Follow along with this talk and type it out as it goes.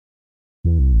Hi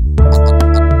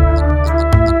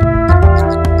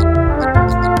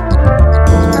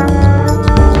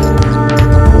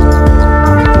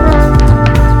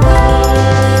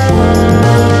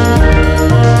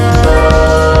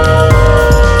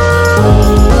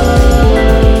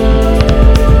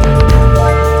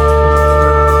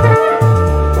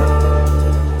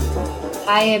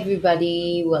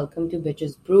everybody, welcome to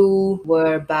Bitches Brew.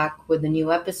 We're back with a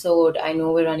new episode. I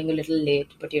know we're running a little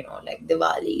late, but like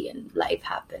Diwali and life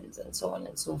happens and so on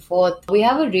and so forth. We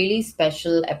have a really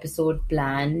special episode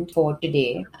planned for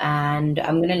today, and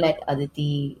I'm gonna let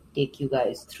Aditi take you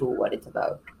guys through what it's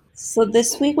about. So,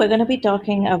 this week we're going to be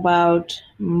talking about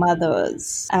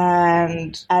mothers.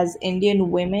 And as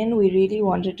Indian women, we really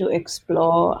wanted to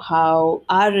explore how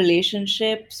our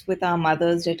relationships with our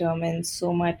mothers determine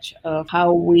so much of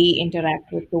how we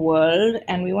interact with the world.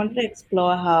 And we wanted to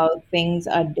explore how things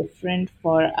are different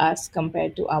for us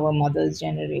compared to our mother's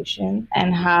generation,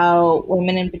 and how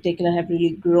women in particular have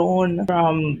really grown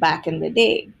from back in the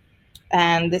day.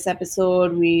 And this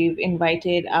episode, we've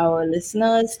invited our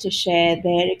listeners to share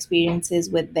their experiences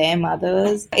with their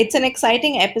mothers. It's an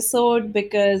exciting episode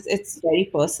because it's very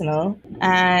personal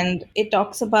and it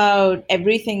talks about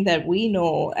everything that we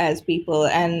know as people.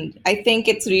 And I think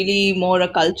it's really more a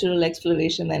cultural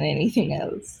exploration than anything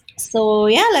else. So,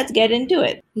 yeah, let's get into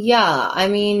it. Yeah, I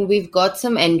mean, we've got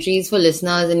some entries for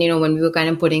listeners, and when we were kind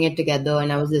of putting it together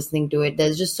and I was listening to it,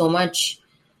 there's just so much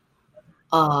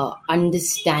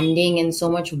understanding and so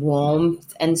much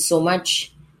warmth and so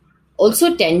much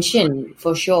also tension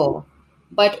for sure.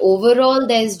 But overall,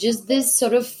 there's just this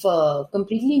sort of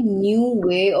completely new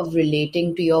way of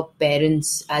relating to your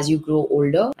parents as you grow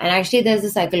older. And actually, there's a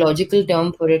psychological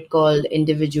term for it called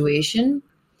individuation,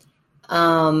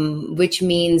 which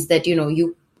means that,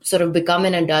 you sort of become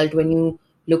an adult when you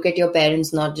look at your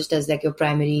parents not just as like your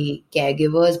primary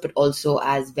caregivers, but also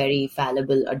as very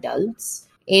fallible adults.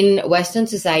 In Western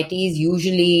societies,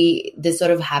 usually this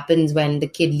sort of happens when the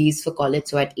kid leaves for college,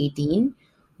 so at 18.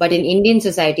 But in Indian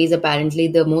societies, apparently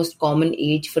the most common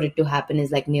age for it to happen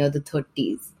is like near the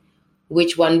 30s,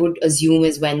 which one would assume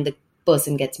is when the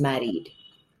person gets married,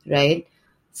 right?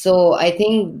 So I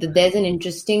think that there's an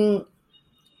interesting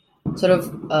sort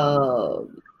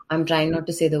of, I'm trying not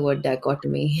to say the word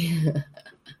dichotomy.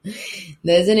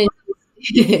 There's an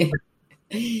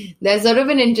There's sort of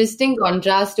an interesting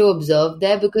contrast to observe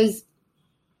there because,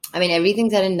 I mean, everything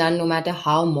said and done, no matter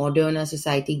how modern a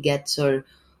society gets or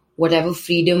whatever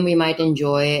freedom we might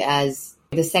enjoy as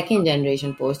the second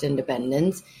generation post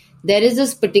independence, there is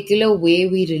this particular way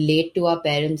we relate to our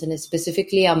parents and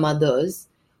specifically our mothers,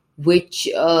 which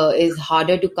is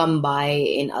harder to come by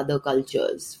in other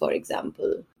cultures, for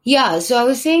example. Yeah, so I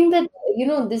was saying that,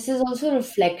 this is also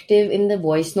reflective in the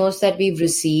voice notes that we've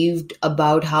received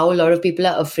about how a lot of people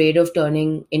are afraid of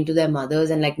turning into their mothers.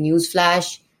 And like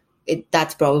newsflash,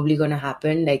 that's probably going to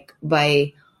happen. Like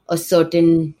by a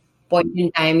certain point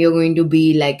in time, you're going to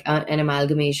be like an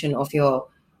amalgamation of your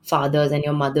father's and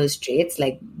your mother's traits,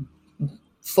 like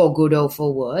for good or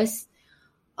for worse.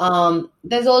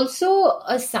 There's also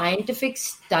a scientific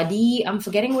study, I'm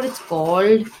forgetting what it's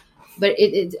called, but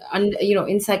it's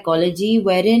in psychology,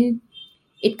 wherein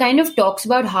it kind of talks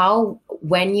about how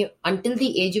when you until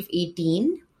the age of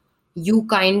 18, you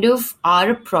kind of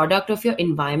are a product of your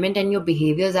environment and your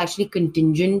behavior is actually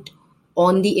contingent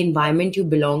on the environment you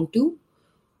belong to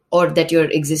or that you're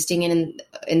existing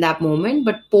in that moment.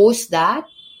 But post that,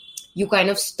 you kind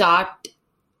of start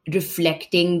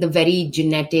reflecting the very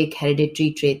genetic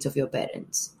hereditary traits of your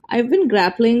parents. I've been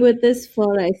grappling with this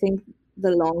for, I think,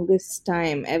 the longest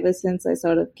time, ever since I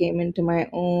sort of came into my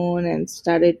own and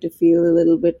started to feel a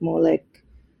little bit more like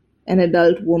an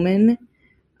adult woman.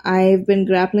 I've been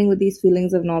grappling with these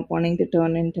feelings of not wanting to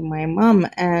turn into my mom,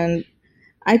 and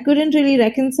I couldn't really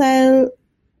reconcile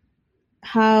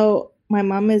how my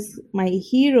mom is my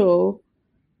hero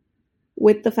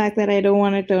with the fact that I don't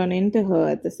want to turn into her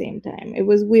at the same time. It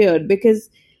was weird because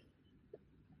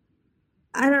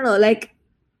I don't know, like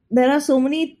there are so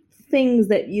many things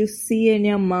that you see in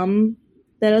your mom.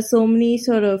 There are so many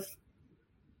sort of,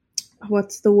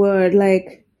 what's the word?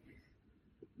 Like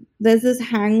there's this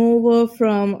hangover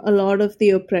from a lot of the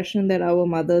oppression that our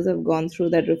mothers have gone through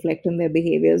that reflect in their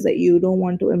behaviors that you don't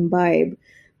want to imbibe,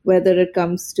 whether it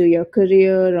comes to your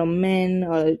career or men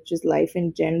or just life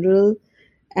in general.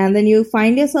 And then you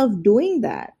find yourself doing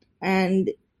that. And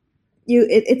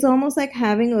it's almost like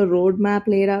having a roadmap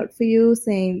laid out for you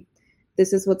saying,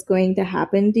 this is what's going to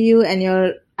happen to you, and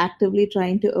you're actively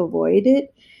trying to avoid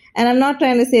it. And I'm not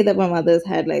trying to say that my mother's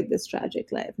had like this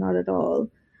tragic life, not at all.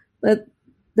 But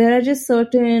there are just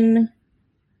certain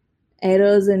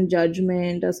errors in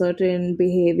judgment or certain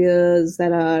behaviors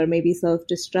that are maybe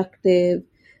self-destructive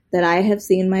that I have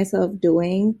seen myself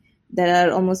doing that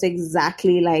are almost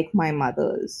exactly like my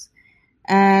mother's.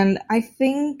 And I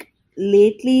think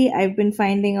lately I've been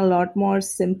finding a lot more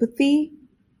sympathy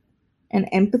and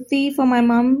empathy for my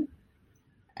mom.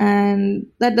 And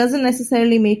that doesn't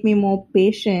necessarily make me more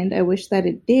patient. I wish that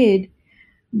it did.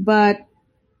 But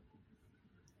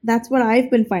that's what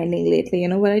I've been finding lately,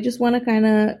 where I just want to kind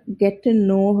of get to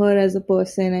know her as a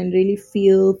person and really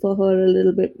feel for her a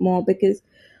little bit more, because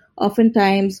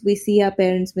oftentimes we see our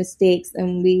parents' mistakes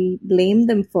and we blame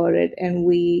them for it, and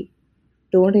we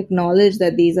don't acknowledge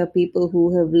that these are people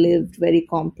who have lived very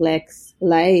complex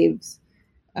lives,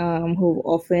 who've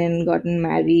often gotten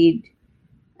married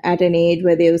at an age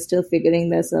where they were still figuring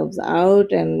themselves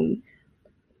out, and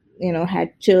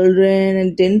had children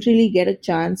and didn't really get a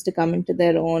chance to come into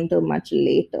their own till much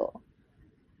later.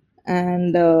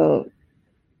 And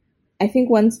I think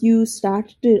once you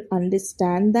start to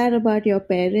understand that about your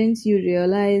parents, you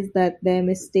realize that their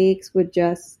mistakes were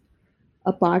just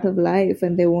a part of life,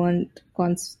 and they weren't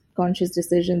conscious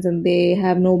decisions, and they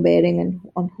have no bearing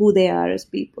on who they are as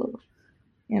people,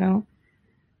 you know.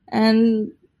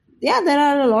 And yeah, there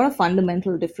are a lot of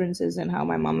fundamental differences in how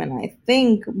my mom and I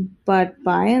think, but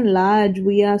by and large,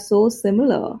 we are so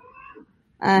similar.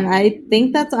 And I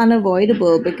think that's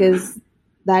unavoidable because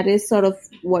that is sort of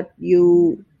what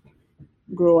you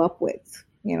grow up with,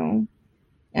 and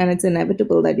it's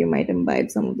inevitable that you might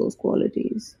imbibe some of those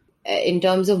qualities. In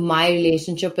terms of my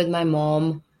relationship with my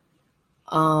mom,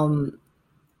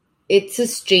 it's a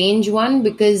strange one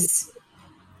because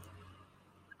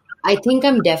I think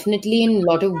I'm definitely in a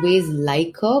lot of ways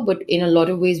like her, but in a lot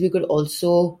of ways we could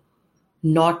also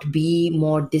not be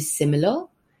more dissimilar.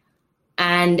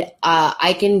 And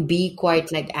I can be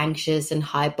quite like anxious and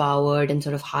high powered and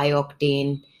sort of high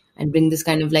octane and bring this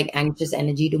kind of like anxious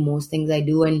energy to most things I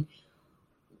do and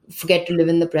forget to live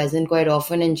in the present quite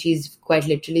often. And she's quite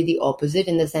literally the opposite,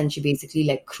 in the sense she basically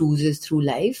like cruises through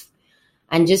life.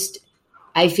 And just,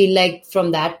 I feel like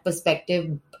from that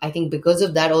perspective, I think because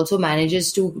of that also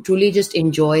manages to truly just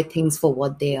enjoy things for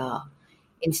what they are,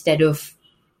 instead of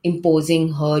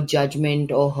imposing her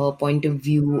judgment or her point of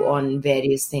view on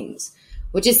various things,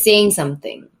 which is saying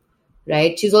something,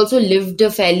 right? She's also lived a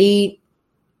fairly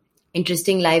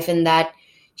interesting life in that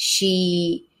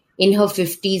she, in her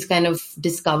 50s, kind of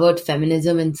discovered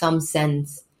feminism in some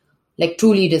sense, like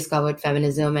truly discovered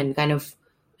feminism and kind of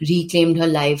reclaimed her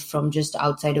life from just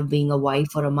outside of being a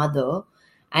wife or a mother.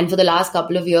 And for the last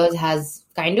couple of years has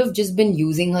kind of just been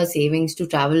using her savings to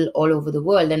travel all over the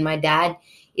world. And my dad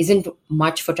isn't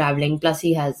much for traveling. Plus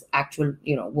he has actual,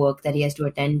 work that he has to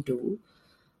attend to.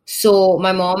 So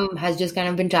my mom has just kind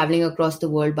of been traveling across the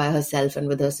world by herself and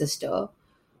with her sister,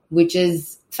 which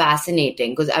is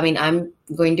fascinating because I mean, I'm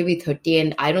going to be 30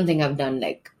 and I don't think I've done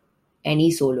like any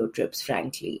solo trips,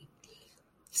 frankly.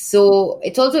 So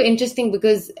it's also interesting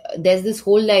because there's this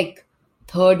whole like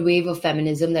third wave of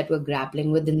feminism that we're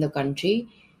grappling with in the country.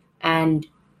 And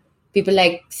people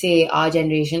like, say, our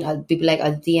generation, people like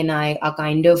Aditi and I are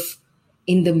kind of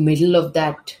in the middle of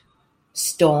that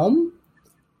storm.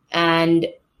 And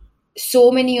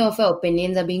so many of our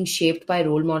opinions are being shaped by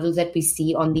role models that we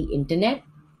see on the internet,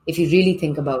 if you really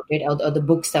think about it, or the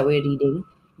books that we're reading.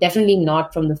 Definitely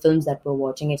not from the films that we're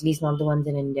watching, at least not the ones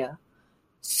in India.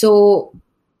 So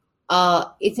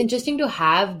it's interesting to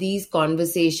have these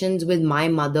conversations with my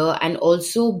mother and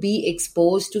also be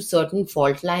exposed to certain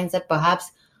fault lines that perhaps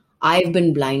I've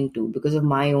been blind to because of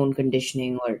my own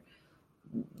conditioning or,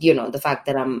 the fact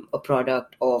that I'm a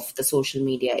product of the social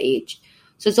media age.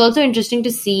 So it's also interesting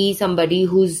to see somebody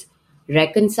who's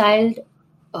reconciled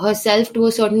herself to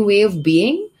a certain way of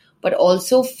being, but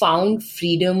also found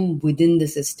freedom within the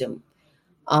system,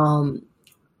 um,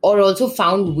 or also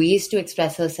found ways to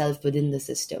express herself within the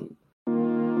system.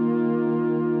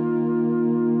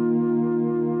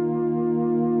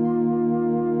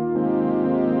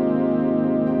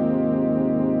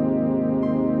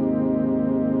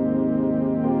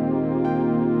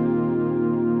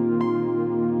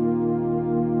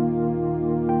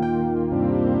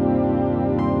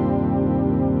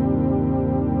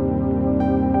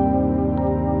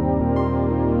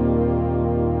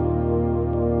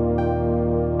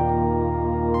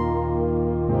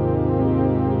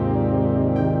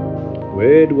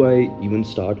 Where do I even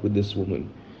start with this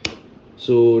woman?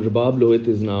 So, Rabab Lohit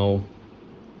is now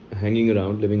hanging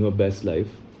around, living her best life,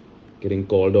 getting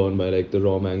called on by like the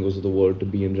raw mangoes of the world to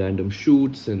be in random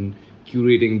shoots and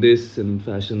curating this and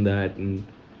fashion that and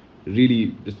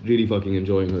really, just really fucking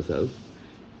enjoying herself.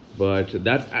 But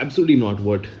that's absolutely not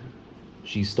what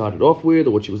she started off with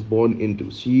or what she was born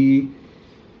into. She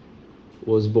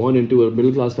was born into a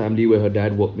middle class family where her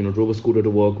dad drove a scooter to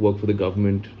work, worked for the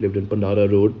government, lived in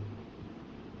Pandara Road,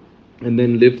 and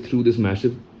then lived through this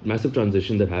massive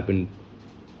transition that happened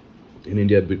in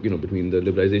India, between the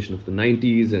liberalization of the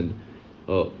 90s and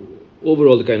uh,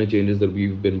 overall the kind of changes that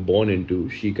we've been born into.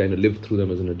 She kind of lived through them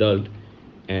as an adult.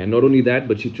 And not only that,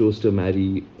 but she chose to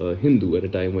marry a Hindu at a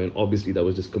time when obviously that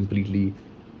was just completely,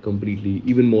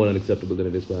 even more unacceptable than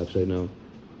it is perhaps right now.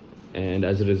 And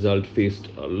as a result, faced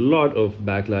a lot of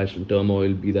backlash and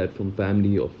turmoil, be that from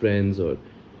family or friends or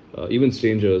even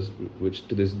strangers, which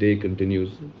to this day continues.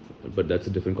 But that's a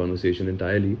different conversation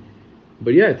entirely.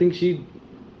 But yeah, I think she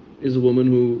is a woman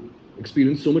who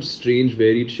experienced so much strange,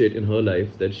 varied shit in her life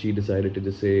that she decided to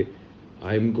just say,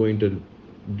 I'm going to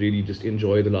really just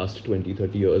enjoy the last 20,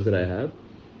 30 years that I have,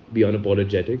 be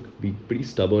unapologetic, be pretty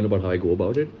stubborn about how I go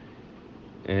about it.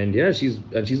 And yeah, she's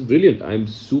brilliant. I'm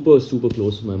super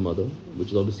close to my mother, which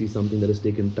is obviously something that has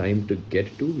taken time to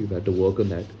get to. We've had to work on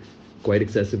that quite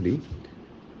excessively.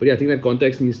 But yeah, I think that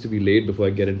context needs to be laid before I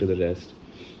get into the rest.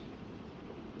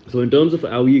 So in terms of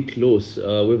are we close,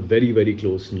 we're very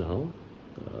close now.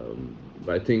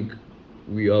 I think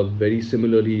we are very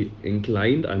similarly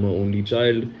inclined. I'm her only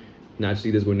child.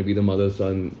 Naturally, there's going to be the mother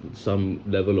son, some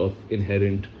level of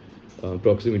inherent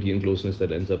proximity and closeness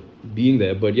that ends up being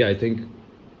there. But yeah, I think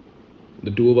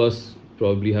the two of us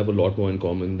probably have a lot more in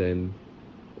common than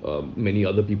many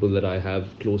other people that I have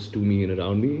close to me and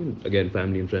around me. Again,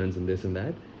 family and friends and this and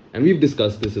that. And we've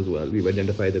discussed this as well. We've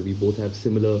identified that we both have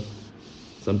similar,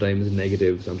 sometimes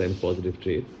negative, sometimes positive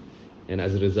traits. And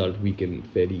as a result, we can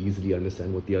fairly easily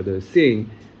understand what the other is saying.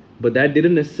 But that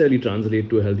didn't necessarily translate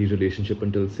to a healthy relationship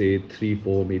until, say, 3,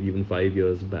 4, maybe even 5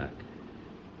 years back.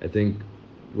 I think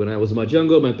when I was much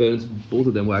younger, my parents, both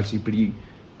of them, were actually pretty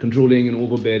controlling and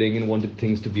overbearing and wanted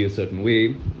things to be a certain way.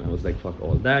 And I was like, fuck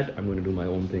all that. I'm going to do my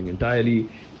own thing entirely.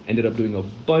 Ended up doing a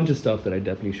bunch of stuff that I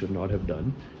definitely should not have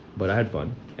done. But I had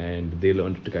fun. And they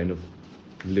learned to kind of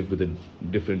live with a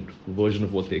different version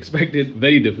of what they expected,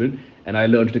 very different. And I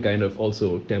learned to kind of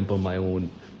also temper my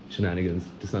own shenanigans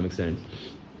to some extent.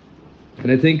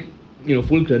 And I think,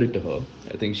 full credit to her.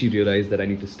 I think she realized that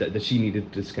that she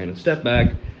needed to just kind of step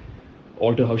back,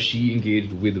 alter how she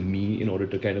engaged with me in order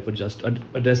to kind of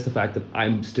address the fact that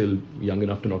I'm still young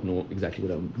enough to not know exactly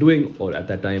what I'm doing, or at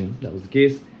that time that was the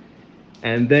case.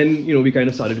 And then, we kind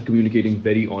of started communicating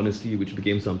very honestly, which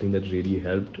became something that really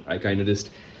helped. I kind of just,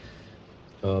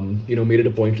 made it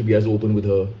a point to be as open with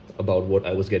her about what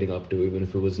I was getting up to, even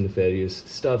if it was nefarious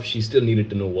stuff. She still needed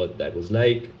to know what that was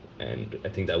like. And I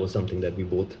think that was something that we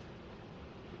both,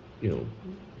 you know,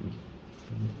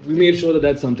 we made sure that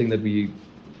that's something that we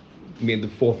made the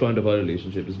forefront of our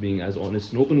relationship, is being as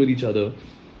honest and open with each other.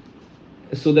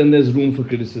 So then there's room for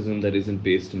criticism that isn't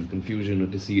based in confusion or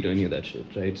deceit or any of that shit,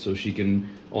 right? So she can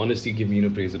honestly give me an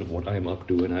appraisal of what I'm up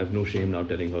to, and I have no shame now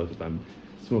telling her if I'm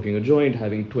smoking a joint,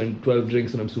 having 12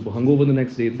 drinks, and I'm super hungover the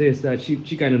next day, this, that. She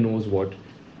kind of knows what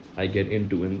I get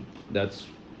into, and that's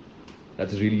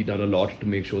really done a lot to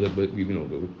make sure that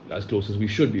we're as close as we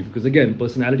should be. Because again,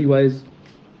 personality-wise,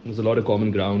 there's a lot of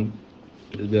common ground.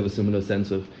 We have a similar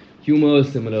sense of humor,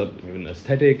 similar even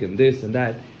aesthetic, and this and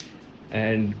that.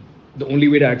 And the only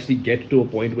way to actually get to a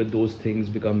point where those things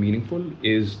become meaningful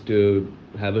is to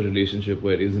have a relationship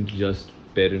where it isn't just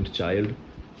parent-child.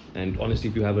 And honestly,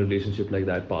 if you have a relationship like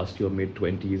that past your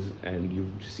mid-20s and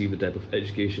you receive the type of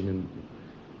education and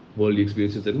worldly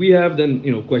experiences that we have,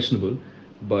 then questionable.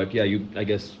 But yeah, I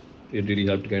guess it really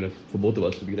helped to kind of for both of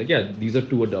us to be like, yeah, these are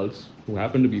two adults who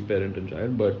happen to be parent and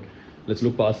child, but let's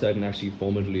look past that and actually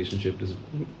form a relationship that's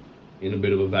in a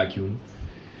bit of a vacuum.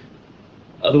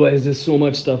 Otherwise, there's so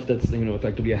much stuff that's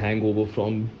effectively a hangover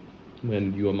from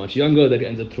when you are much younger that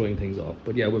ends up throwing things off.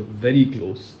 But yeah, we're very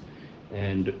close,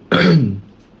 and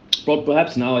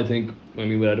perhaps now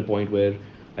we're at a point where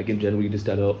I can generally just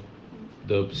tell her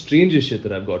the strangest shit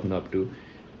that I've gotten up to.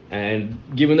 And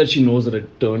given that she knows that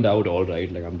it turned out all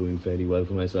right, like I'm doing fairly well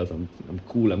for myself, I'm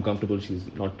cool, I'm comfortable, she's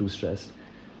not too stressed.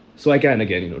 So I can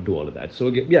again, do all of that. So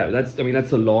yeah, that's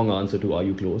a long answer to are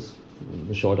you close?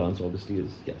 The short answer obviously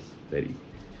is yes, very.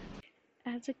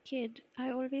 As a kid,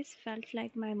 I always felt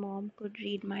like my mom could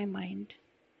read my mind,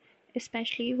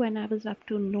 especially when I was up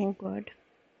to no good.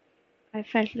 I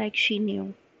felt like she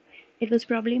knew. It was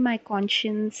probably my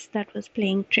conscience that was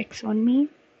playing tricks on me,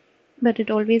 but it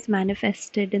always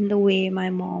manifested in the way my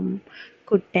mom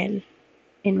could tell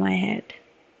in my head.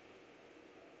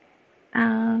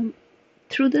 Um,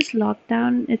 Through this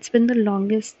lockdown, it's been the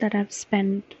longest that I've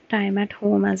spent time at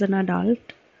home as an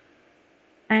adult,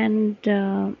 and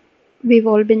we've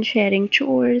all been sharing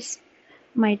chores,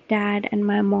 My dad and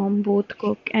my mom both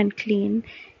cook and clean,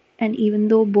 and even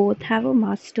though both have a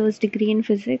master's degree in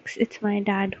physics, it's my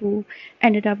dad who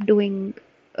ended up doing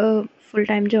a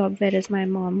full-time job, whereas my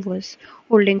mom was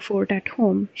holding fort at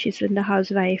home. She's been the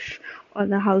housewife or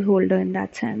the householder in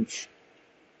that sense.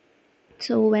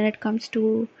 So when it comes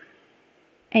to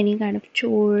any kind of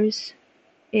chores,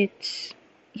 it's,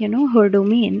 her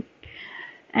domain.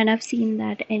 And I've seen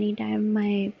that anytime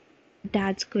my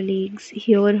dad's colleagues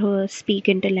hear her speak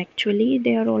intellectually,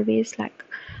 they are always like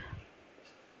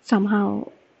somehow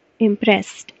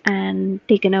impressed and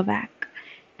taken aback.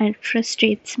 And it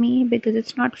frustrates me because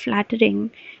it's not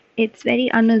flattering. It's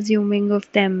very unassuming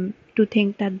of them to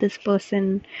think that this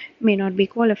person may not be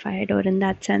qualified, or in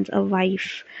that sense, a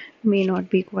wife may not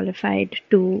be qualified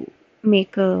to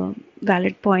make a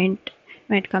valid point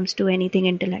when it comes to anything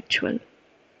intellectual.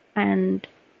 And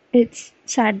it's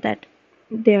sad that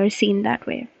they are seen that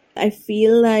way. I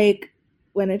feel like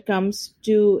when it comes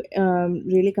to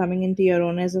really coming into your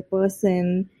own as a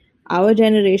person, our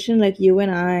generation, like you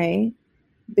and I,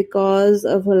 because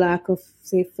of a lack of,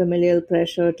 say, familial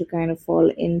pressure to kind of fall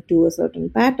into a certain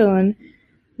pattern,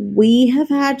 we have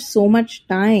had so much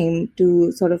time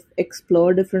to sort of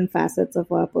explore different facets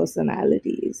of our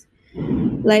personalities.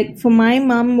 Like for my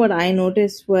mom, what I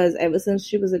noticed was ever since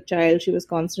she was a child, she was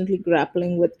constantly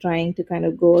grappling with trying to kind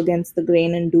of go against the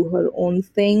grain and do her own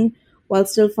thing while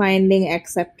still finding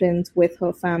acceptance with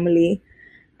her family.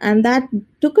 And that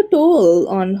took a toll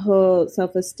on her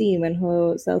self esteem and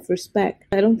her self respect.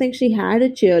 I don't think she had a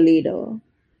cheerleader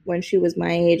when she was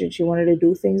my age and she wanted to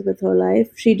do things with her life.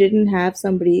 She didn't have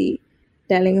somebody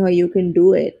telling her, you can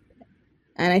do it.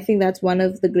 And I think that's one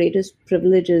of the greatest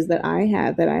privileges that I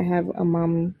have a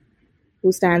mom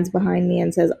who stands behind me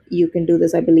and says, you can do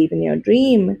this. I believe in your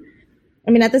dream.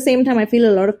 I mean, at the same time, I feel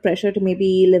a lot of pressure to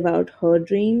maybe live out her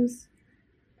dreams,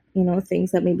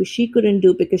 things that maybe she couldn't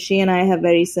do because she and I have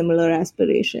very similar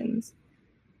aspirations.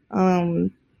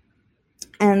 And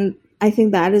I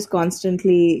think that is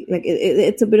constantly like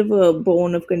it's a bit of a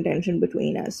bone of contention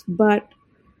between us. But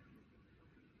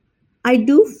I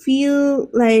do feel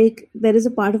like there is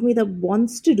a part of me that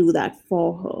wants to do that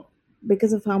for her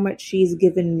because of how much she's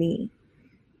given me,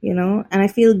 and I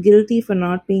feel guilty for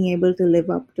not being able to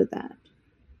live up to that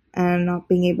and not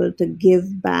being able to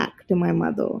give back to my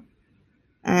mother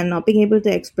and not being able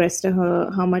to express to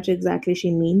her how much exactly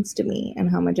she means to me and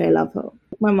how much I love her.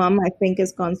 My mom, I think,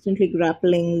 is constantly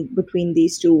grappling between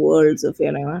these two worlds of,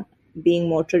 being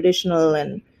more traditional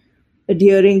and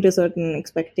adhering to certain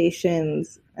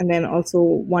expectations and then also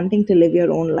wanting to live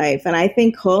your own life. And I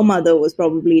think her mother was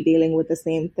probably dealing with the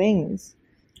same things.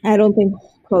 I don't think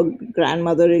her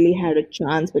grandmother really had a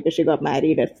chance because she got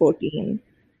married at 14.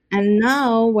 And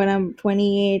now when I'm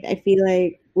 28, I feel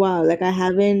like, wow, like I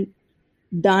haven't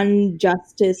done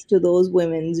justice to those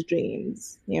women's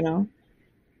dreams,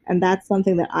 And that's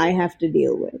something that I have to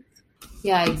deal with.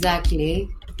 Yeah, exactly.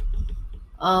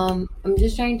 I'm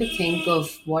just trying to think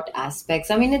of what aspects.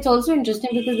 I mean, it's also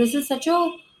interesting because this is such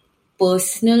a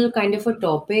personal kind of a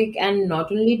topic, and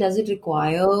not only does it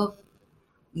require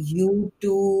you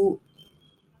to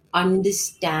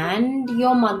understand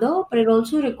your mother, but it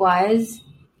also requires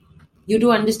you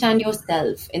to understand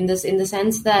yourself in the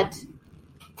sense that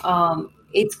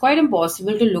it's quite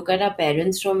impossible to look at our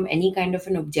parents from any kind of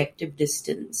an objective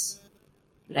distance,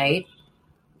 right?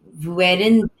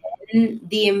 Wherein then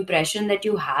the impression that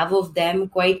you have of them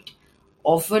quite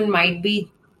often might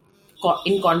be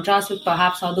in contrast with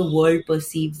perhaps how the world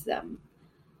perceives them.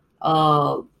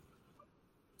 Uh,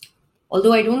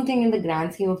 Although I don't think in the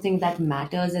grand scheme of things that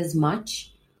matters as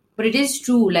much, but it is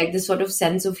true, like this sort of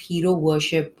sense of hero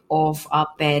worship of our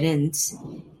parents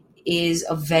is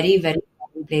a very, very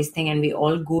commonplace thing, and we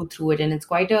all go through it. And it's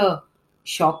quite a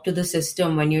shock to the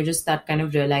system when you just start kind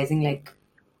of realizing, like,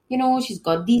 she's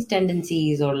got these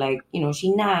tendencies, or like,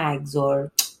 she nags, or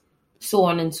so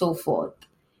on and so forth.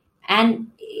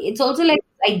 And it's also like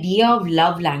this idea of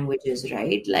love languages,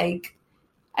 right? Like,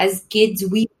 as kids,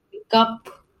 we pick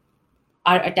up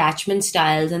our attachment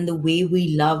styles and the way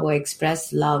we love or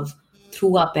express love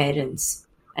through our parents.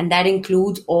 And that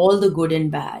includes all the good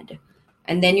and bad.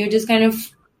 And then you're just kind of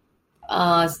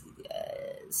uh,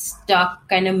 stuck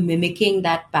kind of mimicking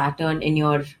that pattern in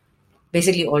your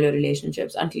basically all your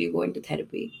relationships until you go into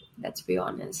therapy. Let's be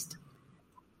honest.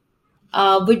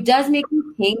 Which does make me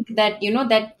think that,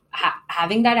 that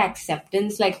having that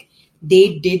acceptance, like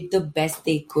they did the best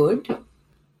they could.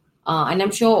 And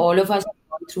I'm sure all of us have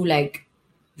gone through like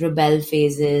rebel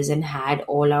phases and had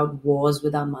all out wars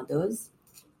with our mothers.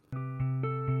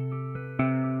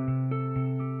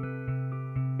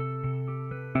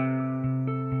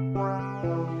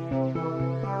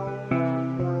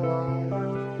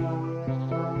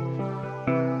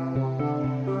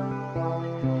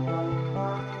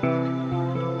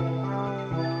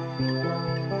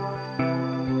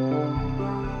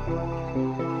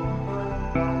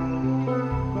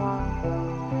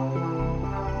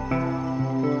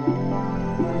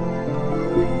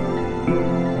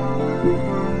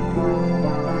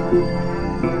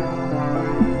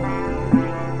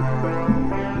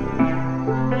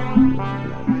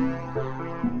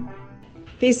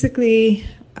 Basically,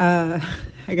 I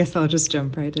guess I'll just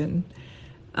jump right in.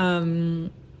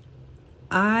 Um,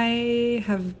 I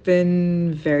have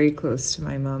been very close to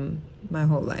my mom my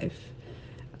whole life.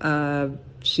 Uh,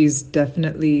 she's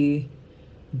definitely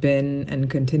been and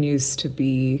continues to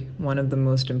be one of the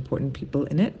most important people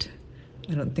in it.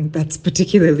 I don't think that's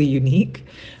particularly unique.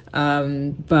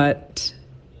 But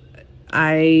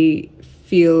I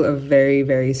feel a very,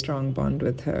 very strong bond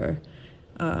with her.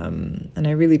 And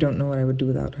I really don't know what I would do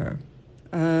without her.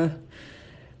 Uh,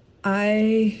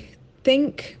 I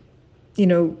think,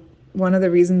 one of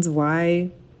the reasons why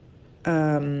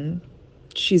um,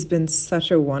 she's been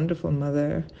such a wonderful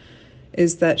mother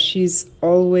is that she's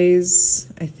always,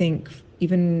 I think,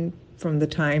 even from the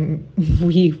time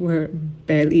we were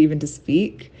barely able to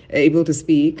speak,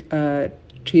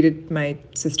 treated my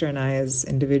sister and I as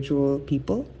individual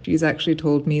people. She's actually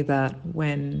told me that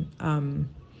when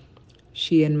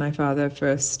she and my father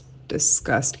first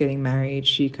discussed getting married,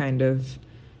 she kind of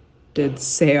did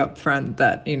say up front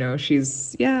that,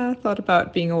 she's, yeah, thought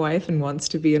about being a wife and wants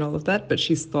to be and all of that, but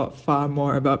she's thought far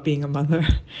more about being a mother.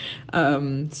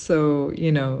 So,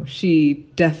 she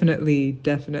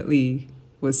definitely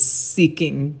was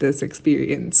seeking this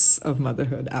experience of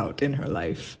motherhood out in her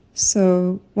life.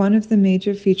 So, one of the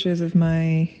major features of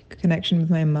my connection with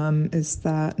my mom is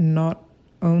that not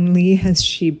only has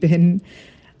she been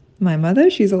my mother,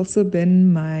 she's also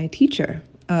been my teacher,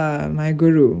 my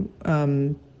guru,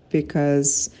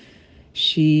 because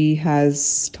she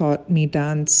has taught me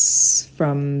dance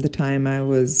from the time I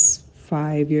was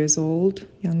 5 years old,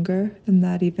 younger than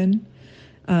that even.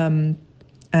 Um,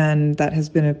 and that has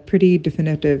been a pretty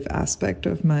definitive aspect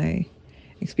of my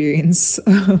experience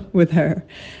with her.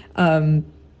 Um,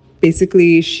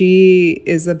 Basically, she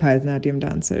is a Bharatanatyam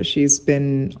dancer. She's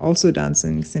been also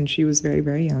dancing since she was very,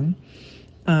 very young.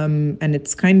 And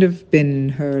it's kind of been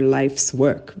her life's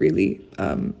work, really,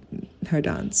 her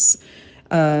dance.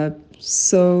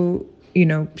 So,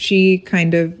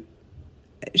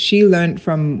 she learned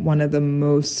from one of the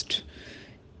most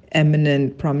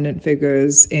eminent, prominent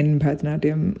figures in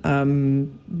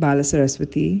Bharatanatyam, Bala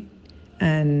Saraswati,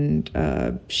 and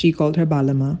she called her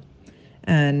Balama.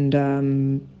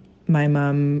 And my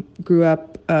mom grew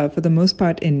up, for the most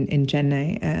part, in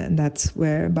Chennai, and that's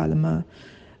where Balama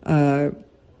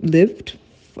lived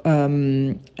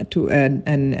and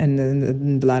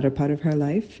in the latter part of her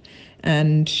life.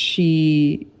 And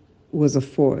she was a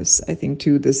force. I think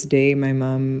to this day, my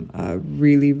mom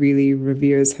really, really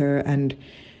reveres her and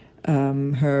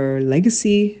her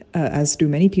legacy, as do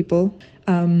many people.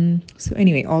 So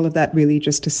anyway, all of that really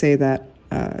just to say that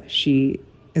she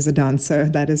is a dancer.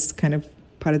 That is kind of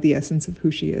part of the essence of who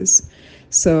she is.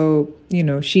 So,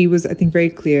 she was, I think, very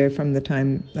clear from the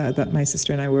time that my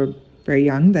sister and I were very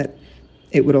young that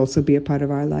it would also be a part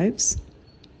of our lives.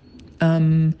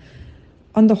 On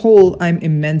the whole, I'm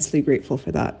immensely grateful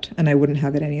for that, and I wouldn't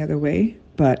have it any other way,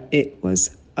 but it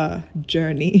was a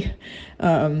journey.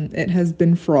 It has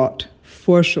been fraught,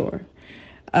 for sure.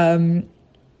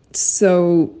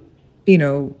 So,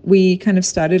 we kind of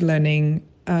started learning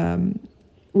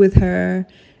with her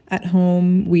at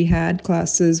home. We had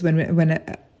classes when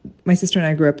my sister and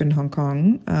I grew up in Hong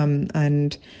Kong,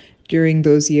 and during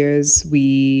those years,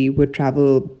 we would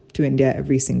travel to India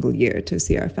every single year to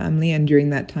see our family. And during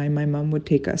that time, my mom would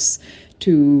take us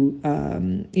to,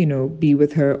 be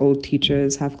with her old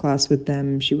teachers, have class with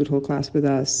them. She would hold class with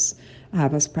us,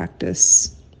 have us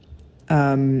practice.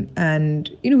 And,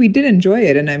 we did enjoy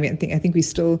it. And I mean, I think we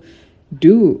still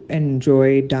do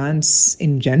enjoy dance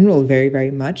in general very,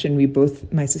 very much. And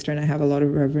my sister and I have a lot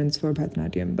of reverence for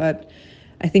Bharatanatyam. But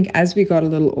I think as we got a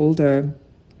little older,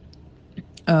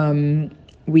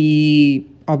 we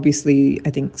obviously, I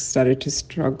think, started to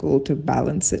struggle to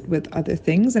balance it with other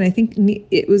things. And I think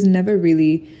it was never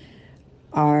really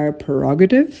our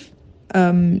prerogative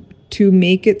to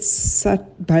make it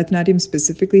Bharatanatyam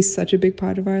specifically such a big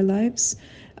part of our lives.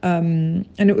 And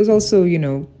it was also,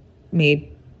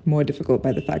 made more difficult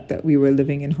by the fact that we were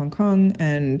living in Hong Kong.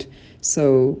 And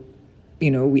so,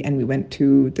 we went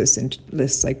to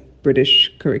this like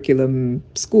British curriculum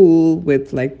school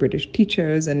with like British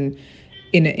teachers, and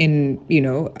in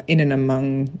and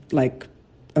among like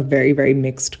a very, very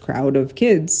mixed crowd of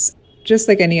kids. Just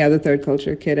like any other third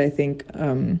culture kid, I think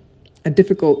a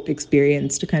difficult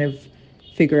experience to kind of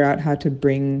figure out how to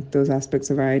bring those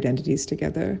aspects of our identities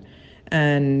together.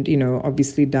 And,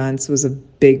 obviously dance was a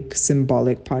big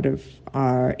symbolic part of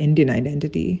our Indian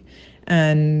identity.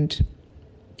 And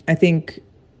I think,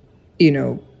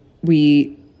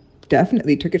 we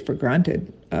definitely took it for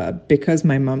granted because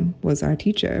my mom was our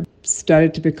teacher.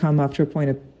 Started to become, after a point,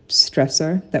 a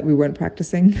stressor that we weren't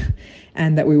practicing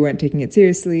and that we weren't taking it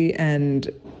seriously. And,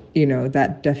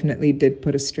 that definitely did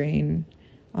put a strain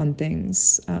on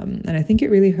things. And I think it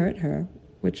really hurt her,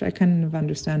 which I kind of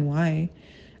understand why.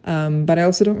 But I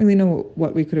also don't really know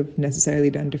what we could have necessarily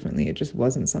done differently. It just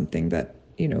wasn't something that,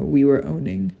 we were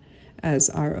owning as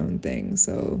our own thing.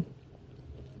 So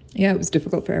yeah, it was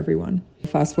difficult for everyone.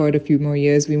 Fast forward a few more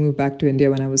years, we moved back to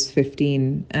India when I was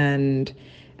 15. And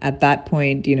at that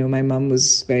point, my mom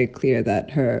was very clear that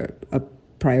her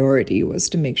priority was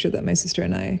to make sure that my sister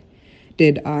and I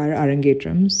did our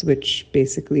Arangetrams, which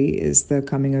basically is the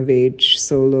coming of age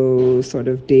solo sort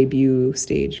of debut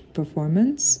stage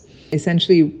performance.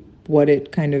 Essentially, what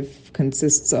it kind of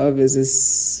consists of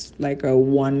is like a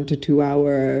 1 to 2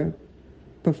 hour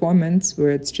performance where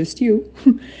it's just you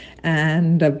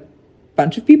and a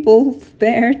bunch of people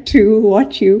there to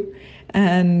watch you.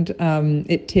 And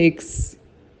it takes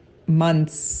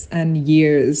months and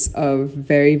years of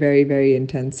very, very, very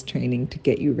intense training to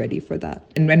get you ready for that.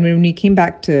 And when we came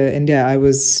back to India, I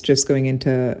was just going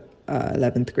into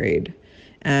 11th grade.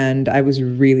 And I was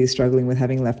really struggling with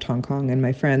having left Hong Kong and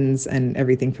my friends and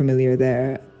everything familiar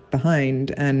there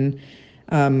behind. And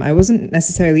I wasn't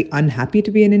necessarily unhappy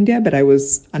to be in India, but I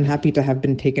was unhappy to have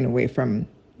been taken away from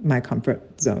my comfort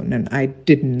zone. And I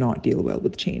did not deal well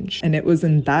with change. And it was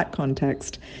in that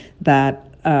context that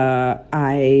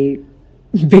I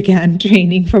began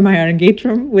training for my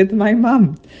Arangetram with my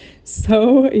mom.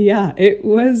 So yeah, it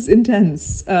was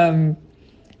intense.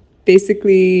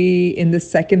 Basically, in the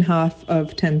second half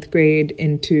of 10th grade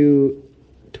into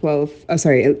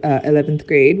 11th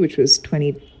grade, which was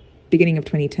beginning of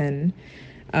 2010,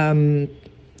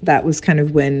 that was kind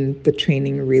of when the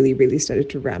training really, really started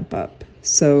to ramp up.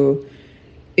 So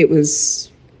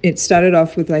it started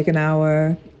off with like an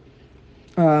hour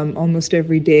almost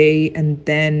every day. And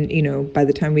then, by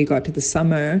the time we got to the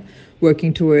summer,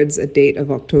 working towards a date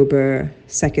of October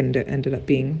 2nd, it ended up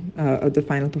being of the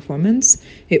final performance.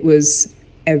 It was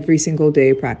every single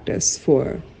day practice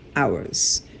for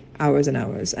hours and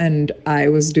hours. And I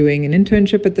was doing an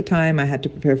internship at the time. I had to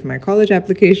prepare for my college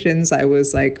applications. I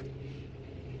was like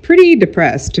pretty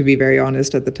depressed, to be very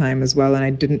honest, at the time as well. And I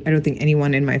don't think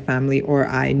anyone in my family or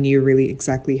I knew really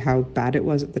exactly how bad it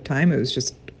was at the time. It was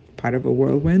just part of a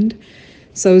whirlwind.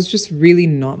 So it was just really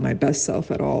not my best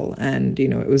self at all. And,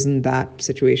 it was in that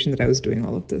situation that I was doing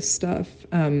all of this stuff.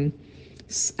 And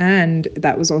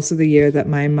that was also the year that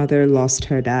my mother lost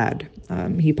her dad.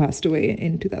 He passed away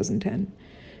in 2010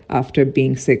 after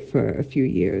being sick for a few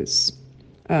years.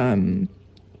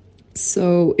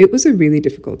 So it was a really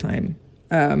difficult time.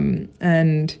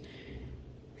 And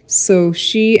so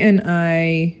she and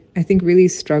I think really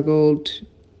struggled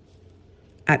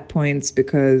at points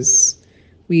because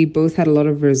we both had a lot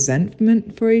of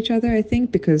resentment for each other, I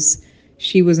think, because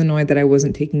she was annoyed that I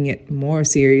wasn't taking it more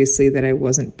seriously, that I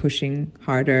wasn't pushing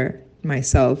harder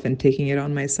myself and taking it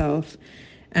on myself.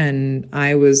 And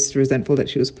I was resentful that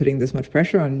she was putting this much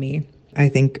pressure on me. I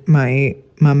think my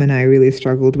mom and I really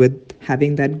struggled with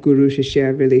having that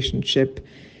guru-shishya relationship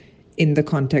in the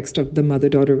context of the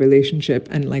mother-daughter relationship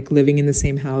and like living in the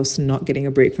same house, not getting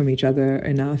a break from each other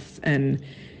enough. And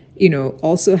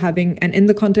also and in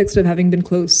the context of having been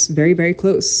close, very, very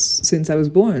close since I was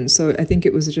born. So I think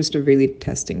it was just a really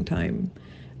testing time,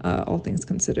 all things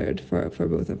considered, for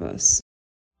both of us.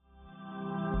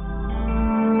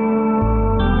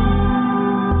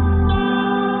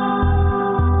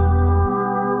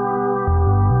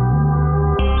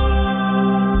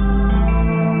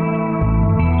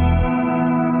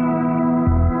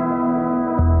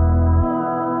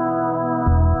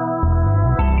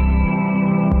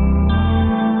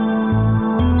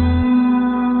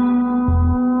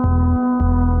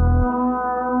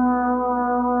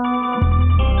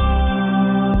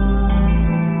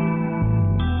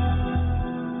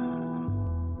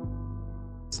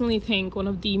 Think one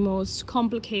of the most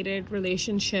complicated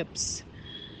relationships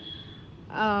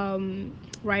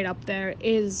right up there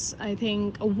is, I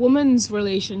think, a woman's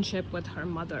relationship with her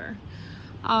mother,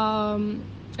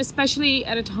 especially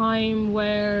at a time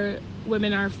where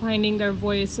women are finding their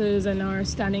voices and are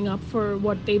standing up for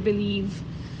what they believe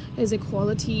is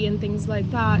equality and things like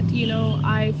that.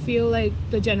 I feel like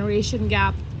the generation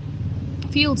gap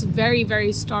feels very,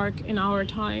 very stark in our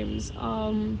times.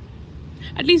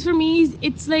 At least for me,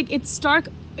 it's like it's stark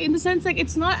in the sense like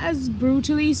it's not as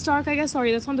brutally stark, I guess.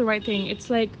 Sorry, that's not the right thing. It's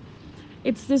like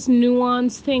it's this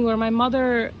nuanced thing where my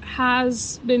mother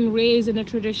has been raised in a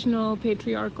traditional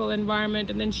patriarchal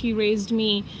environment, and then she raised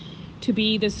me to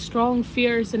be this strong,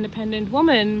 fierce, independent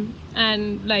woman.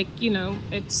 And like,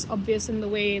 it's obvious in the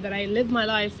way that I live my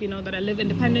life, that I live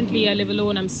independently, I live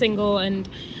alone, I'm single, and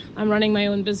I'm running my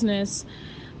own business.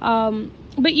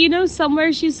 But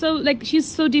somewhere she's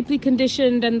so deeply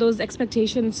conditioned, and those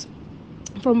expectations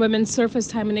from women surface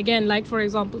time and again. Like, for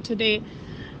example, today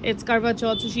it's Karva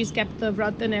Chauth, so she's kept the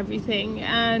vrat and everything,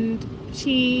 and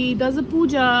she does a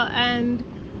puja, and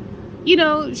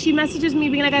she messages me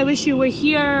being like, I wish you were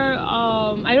here.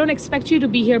 I don't expect you to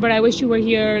be here, but I wish you were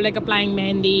here, like applying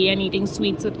mehndi and eating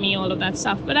sweets with me, all of that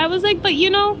stuff. But I was like, but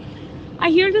I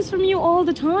hear this from you all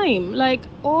the time. Like,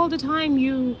 all the time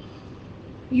you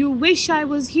wish I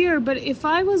was here. But if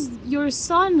I was your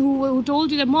son who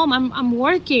told you that, Mom, I'm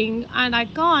working and I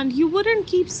can't, you wouldn't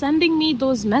keep sending me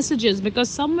those messages, because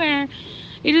somewhere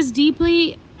it is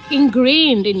deeply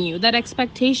ingrained in you. That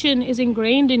expectation is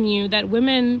ingrained in you that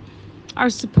women are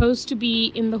supposed to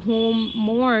be in the home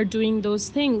more, doing those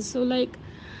things. So like,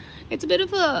 it's a bit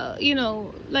of a,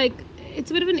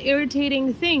 it's a bit of an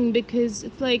irritating thing, because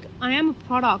it's like, I am a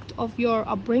product of your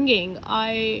upbringing.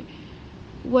 I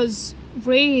was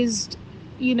raised,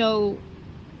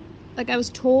 like I was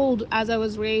told as I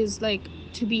was raised, like,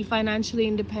 to be financially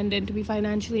independent,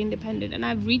 and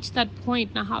I've reached that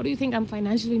point. Now, how do you think I'm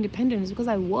financially independent? It's because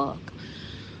I work.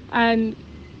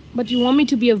 But you want me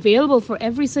to be available for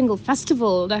every single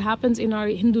festival that happens in our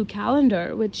Hindu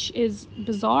calendar, which is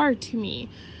bizarre to me.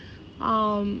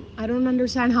 I don't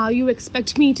understand how you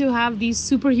expect me to have these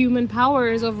superhuman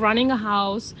powers of running a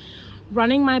house,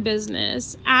 running my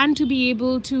business, and to be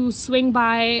able to swing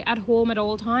by at home at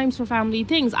all times for family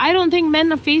things. I don't think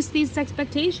men face these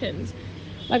expectations.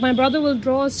 Like, my brother will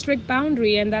draw a strict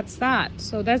boundary, and that's that.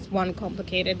 So that's one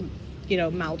complicated,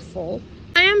 mouthful.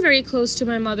 I am very close to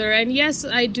my mother, and yes,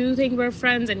 I do think we're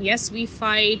friends, and yes, we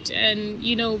fight, and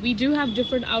we do have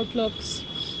different outlooks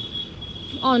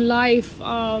on life.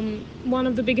 One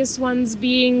of the biggest ones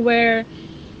being where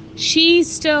she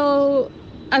still,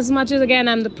 as much as, again,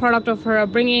 I'm the product of her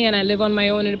upbringing and I live on my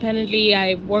own independently,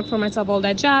 I work for myself, all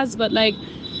that jazz, but like,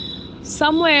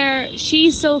 somewhere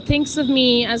she still thinks of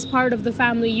me as part of the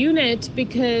family unit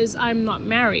because I'm not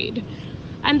married.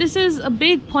 And this is a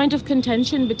big point of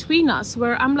contention between us,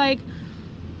 where I'm like,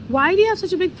 why do you have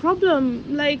such a big problem,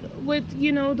 like, with,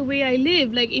 the way I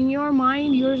live? Like, in your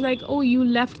mind, you're like, oh, you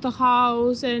left the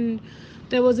house and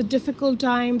there was a difficult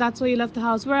time, that's why you left the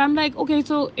house. Where I'm like, okay,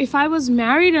 so if I was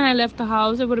married and I left the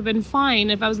house, it would have been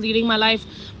fine. If I was leading my life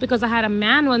because I had a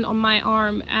man on my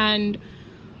arm and,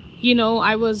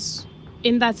 I was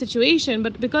in that situation.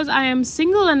 But because I am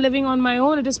single and living on my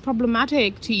own, it is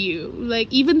problematic to you. Like,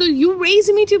 even though you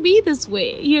raised me to be this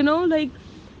way, like,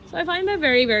 so I find that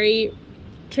very, very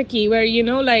tricky, where,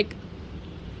 like,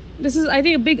 this is, I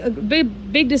think, a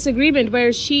big disagreement,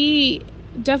 where she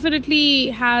definitely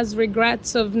has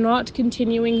regrets of not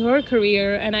continuing her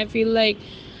career, and I feel like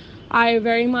I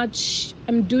very much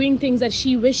am doing things that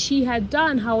she wished she had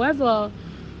done. However,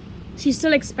 she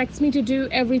still expects me to do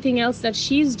everything else that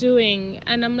she's doing,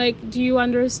 and I'm like, do you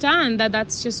understand that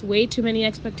that's just way too many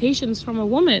expectations from a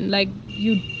woman? Like,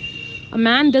 a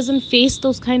man doesn't face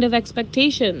those kind of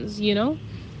expectations.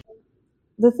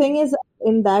 The thing is,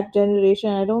 in that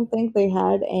generation, I don't think they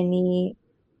had any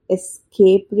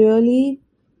escape really.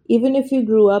 Even if you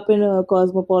grew up in a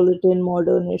cosmopolitan,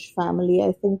 modernish family,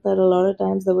 I think that a lot of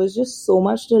times there was just so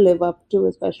much to live up to,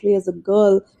 especially as a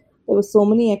girl. There were so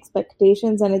many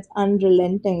expectations, and it's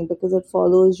unrelenting because it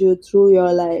follows you through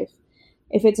your life.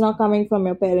 If it's not coming from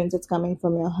your parents, it's coming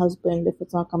from your husband. If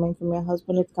it's not coming from your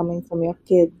husband, it's coming from your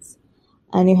kids.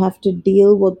 And you have to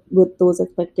deal with those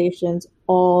expectations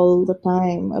all the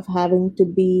time of having to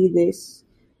be this,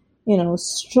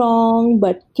 strong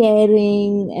but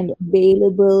caring and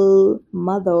available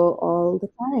mother all the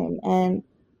time. And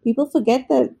people forget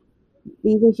that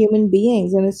these are human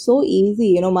beings, and it's so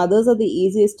easy. Mothers are the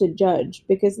easiest to judge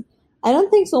because I don't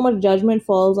think so much judgment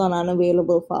falls on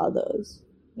unavailable fathers,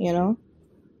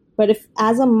 But if,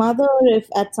 as a mother, if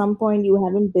at some point you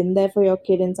haven't been there for your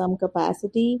kid in some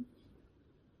capacity,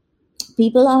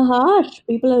 people are harsh.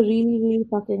 People are really, really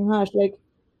fucking harsh. Like,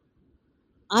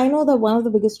 I know that one of the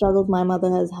biggest struggles my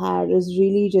mother has had is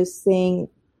really just saying,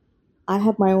 I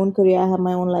have my own career, I have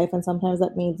my own life, and sometimes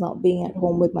that means not being at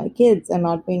home with my kids and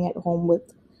not being at home with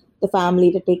the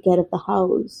family to take care of the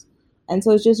house. And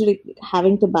so it's just really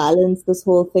having to balance this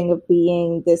whole thing of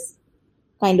being this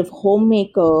kind of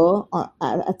homemaker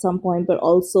at some point, but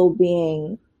also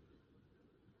being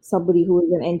somebody who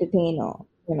is an entertainer,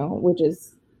 which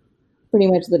is pretty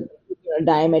much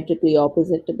diametrically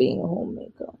opposite to being a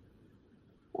homemaker.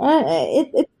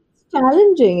 It's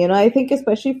challenging, I think,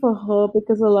 especially for her,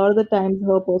 because a lot of the times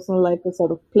her personal life is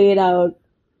sort of played out,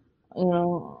 you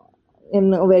know,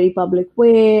 in a very public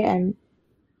way. And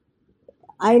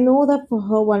I know that for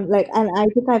her, and I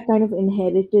think I've kind of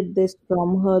inherited this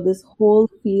from her, this whole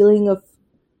feeling of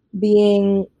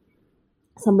being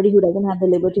somebody who doesn't have the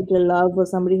liberty to love, or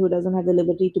somebody who doesn't have the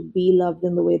liberty to be loved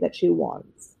in the way that she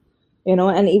wants.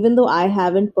 And even though I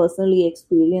haven't personally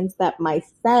experienced that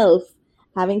myself,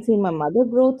 having seen my mother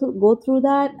go through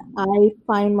that, I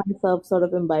find myself sort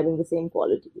of imbibing the same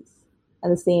qualities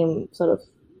and the same sort of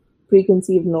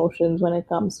preconceived notions when it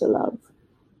comes to love.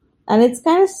 And it's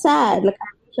kind of sad. Like,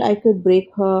 I wish I could break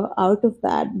her out of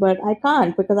that, but I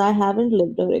can't because I haven't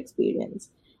lived her experience.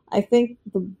 I think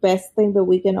the best thing that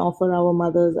we can offer our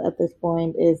mothers at this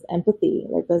point is empathy.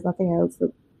 Like, there's nothing else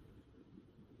that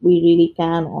we really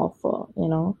can offer.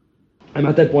 I'm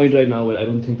at that point right now where I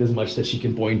don't think there's much that she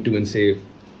can point to and say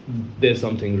there's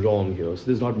something wrong here. So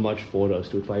there's not much for us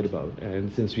to fight about.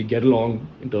 And since we get along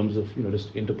in terms of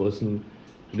just interpersonal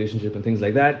relationship and things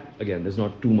like that, again, there's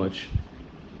not too much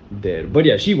there. But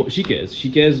yeah, she cares.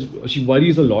 She cares. She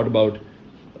worries a lot about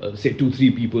say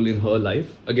 2-3 people in her life.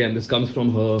 Again, this comes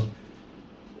from her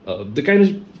the kind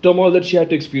of turmoil that she had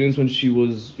to experience when she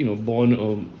was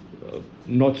born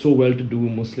not so well-to-do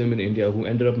Muslim in India who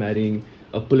ended up marrying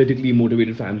a politically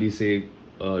motivated family, say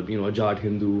a Jat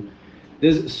Hindu.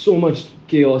 There's so much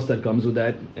chaos that comes with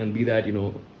that, and be that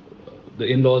the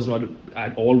in-laws not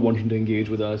at all wanting to engage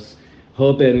with us,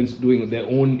 her parents doing their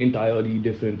own entirely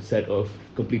different set of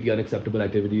completely unacceptable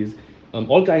activities,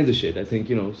 all kinds of shit. I think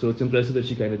so it's impressive that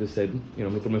she kind of just said, I'm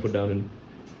gonna put my foot down and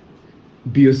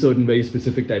be a certain very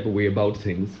specific type of way about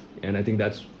things. And I think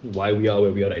that's why we are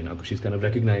where we are right now, because she's kind of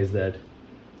recognized that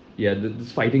yeah,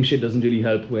 this fighting shit doesn't really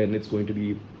help when it's going to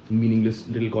be meaningless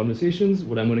little conversations.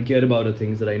 What I'm going to care about are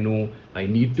things that I know I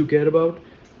need to care about,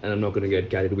 and I'm not going to get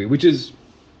carried away, which is,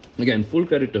 again, full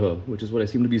credit to her, which is what I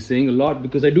seem to be saying a lot,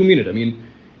 because I do mean it. I mean,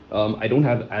 I don't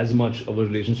have as much of a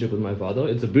relationship with my father.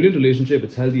 It's a brilliant relationship.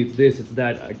 It's healthy. It's this, it's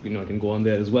that. I can go on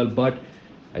there as well. But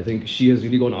I think she has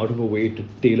really gone out of her way to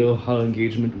tailor her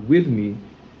engagement with me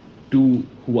to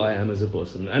who I am as a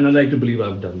person. And I like to believe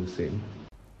I've done the same.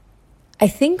 I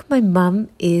think my mum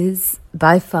is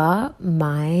by far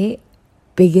my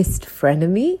biggest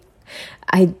frenemy.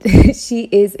 She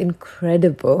is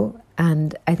incredible,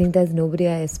 and I think there's nobody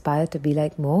I aspire to be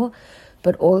like more,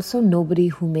 but also nobody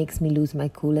who makes me lose my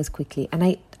cool as quickly. And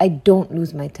I don't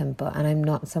lose my temper, and I'm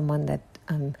not someone that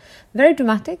very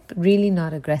dramatic, but really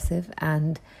not aggressive.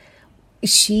 And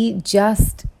she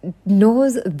just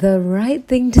knows the right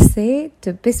thing to say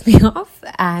to piss me off,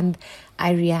 and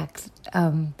I react.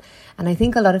 And I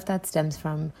think a lot of that stems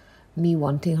from me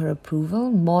wanting her approval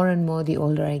more and more the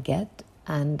older I get.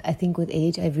 And I think with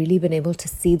age, I've really been able to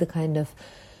see the kind of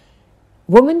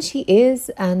woman she is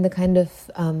and the kind of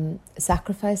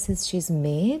sacrifices she's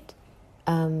made,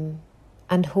 and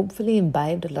hopefully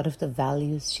imbibed a lot of the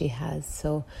values she has.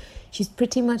 So she's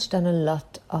pretty much done a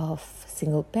lot of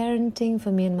single parenting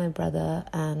for me and my brother,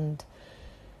 and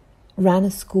ran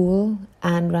a school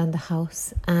and ran the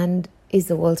house, and is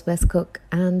the world's best cook,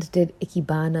 and did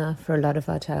Ikebana for a lot of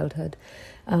our childhood,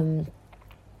 and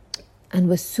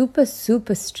was super,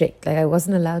 super strict. Like, I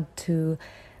wasn't allowed to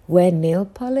wear nail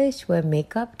polish, wear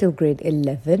makeup till grade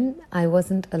 11. I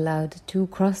wasn't allowed to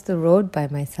cross the road by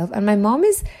myself. And my mom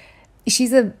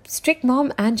she's a strict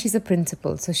mom, and she's a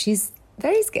principal, so she's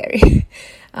very scary.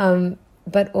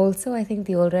 But also, I think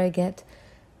the older I get,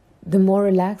 the more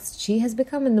relaxed she has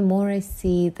become, and the more I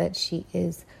see that she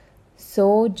is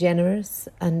so generous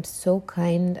and so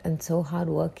kind and so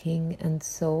hardworking and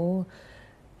so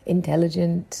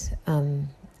intelligent,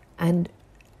 and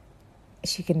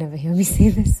she can never hear me say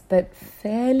this, but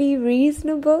fairly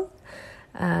reasonable.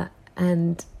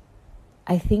 And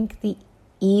I think the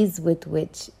ease with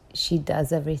which she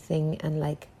does everything, and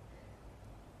like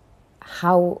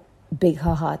how big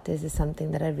her heart is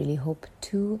something that I really hope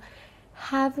to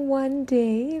have one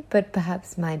day. But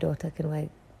perhaps my daughter can wear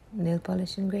nail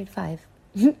polish in grade 5.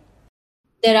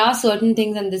 There are certain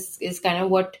things, and this is kind of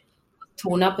what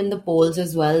thrown up in the polls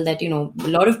as well, that a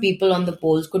lot of people on the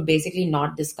polls could basically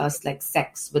not discuss like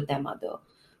sex with their mother.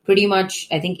 Pretty much,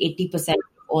 I think 80% of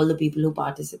all the people who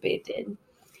participated.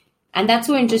 And that's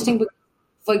so interesting because,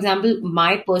 for example,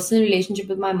 my personal relationship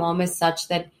with my mom is such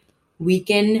that we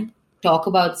can talk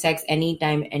about sex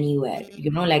anytime, anywhere.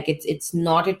 Like it's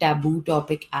not a taboo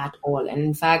topic at all. And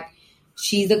in fact,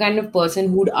 she's the kind of person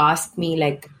who'd ask me,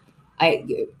 like,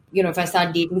 if I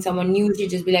start dating someone new, she'd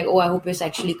just be like, oh, I hope you're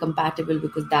sexually compatible,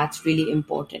 because that's really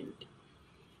important.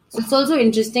 So it's also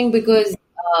interesting because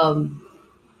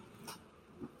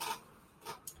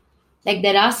like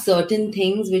there are certain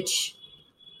things which,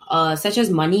 such as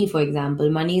money, for example.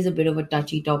 Money is a bit of a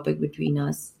touchy topic between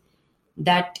us,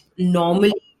 that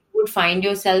normally you would find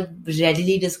yourself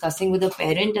readily discussing with a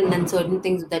parent, and then certain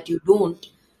things that you don't,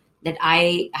 that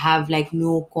I have like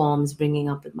no qualms bringing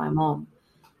up with my mom.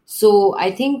 So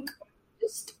I think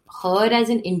just her as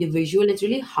an individual, it's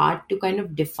really hard to kind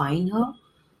of define her.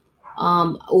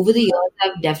 Over the years,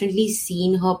 I've definitely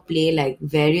seen her play like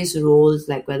various roles,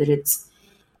 like whether it's,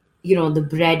 the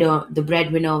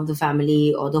breadwinner of the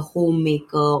family, or the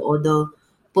homemaker, or the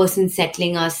person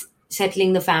settling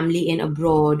the family in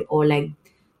abroad, or like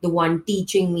the one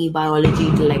teaching me biology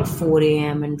till like 4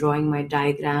 a.m. and drawing my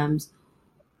diagrams.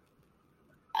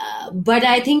 But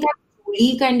I think I've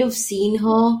really kind of seen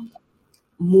her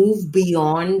move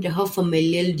beyond her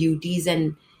familial duties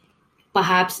and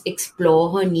perhaps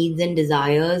explore her needs and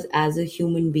desires as a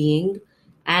human being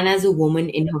and as a woman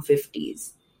in her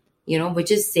 50s,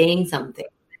 which is saying something.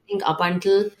 I think up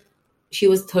until she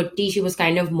was 30, she was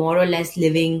kind of more or less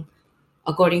living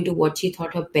according to what she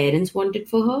thought her parents wanted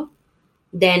for her.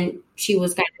 Then she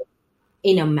was kind of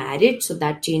in a marriage, so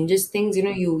that changes things.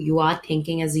 You are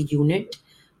thinking as a unit.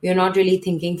 You're not really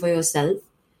thinking for yourself.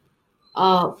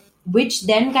 Which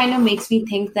then kind of makes me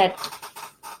think that,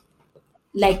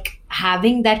 like,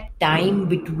 having that time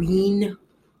between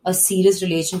a serious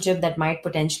relationship that might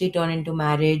potentially turn into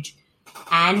marriage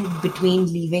and between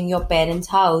leaving your parents'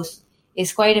 house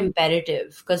is quite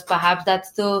imperative, because perhaps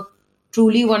that's the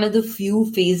truly one of the few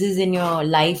phases in your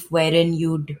life wherein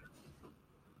you'd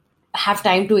have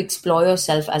time to explore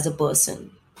yourself as a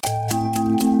person.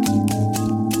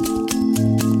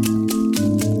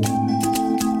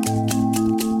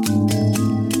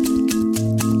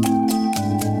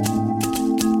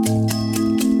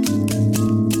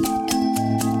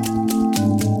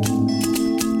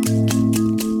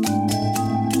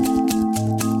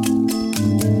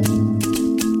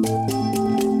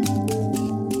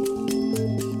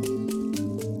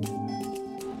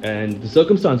 And the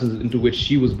circumstances into which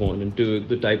she was born, into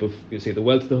the type of, you say, the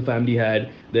wealth her family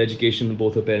had, the education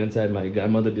both her parents had. My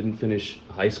grandmother didn't finish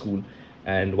high school,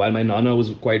 and while my nana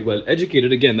was quite well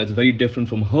educated, again, that's very different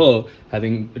from her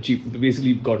having achieved,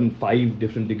 basically gotten 5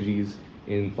 different degrees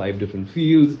in 5 different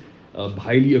fields,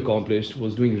 highly accomplished,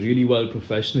 was doing really well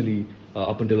professionally,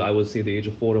 up until I was, say, the age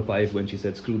of 4 or 5, when she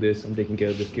said, "Screw this, I'm taking care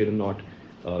of this kid and not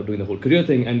doing the whole career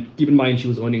thing." And keep in mind, she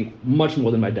was earning much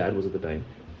more than my dad was at the time.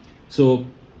 So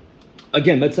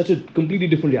again, that's such a completely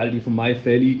different reality from my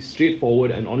fairly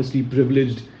straightforward and honestly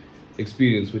privileged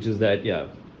experience, which is that, yeah,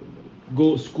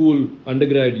 go school,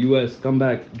 undergrad, US, come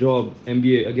back, job,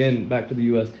 MBA, again, back to the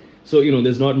US. So,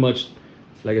 there's not much,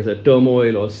 like I said,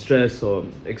 turmoil or stress or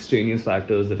extraneous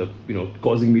factors that are,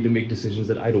 causing me to make decisions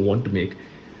that I don't want to make.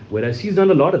 Whereas she's done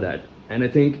a lot of that. And I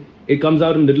think it comes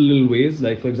out in little ways.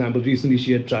 Like, for example, recently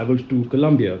she had traveled to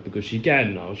Colombia because she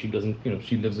can now. She doesn't,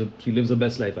 she lives her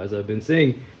best life, as I've been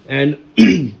saying. And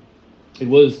it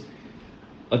was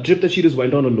a trip that she just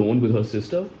went on alone with her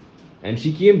sister. And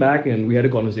she came back and we had a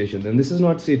conversation. And this is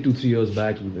not, say, 2-3 years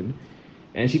back even.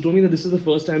 And she told me that this is the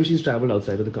first time she's traveled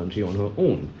outside of the country on her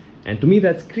own. And to me,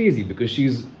 that's crazy, because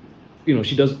she's,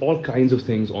 she does all kinds of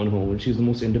things on her own. She's the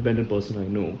most independent person I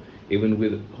know. Even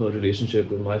with her relationship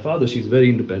with my father, she's very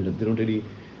independent. They don't really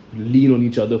lean on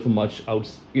each other for much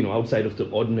outside of the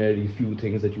ordinary few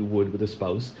things that you would with a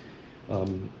spouse.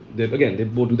 They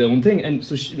both do their own thing. And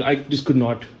so I just could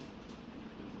not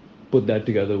put that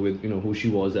together with, who she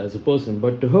was as a person.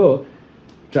 But to her,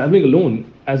 traveling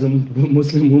alone as a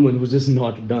Muslim woman was just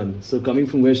not done. So coming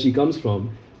from where she comes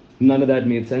from, none of that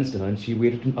made sense to her. And she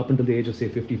waited up until the age of, say,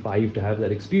 55 to have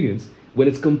that experience, when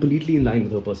it's completely in line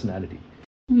with her personality.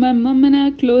 My mom and I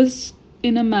are close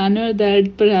in a manner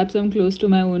that perhaps I'm close to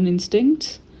my own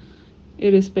instincts,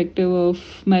 irrespective of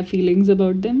my feelings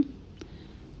about them.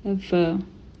 I've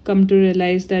come to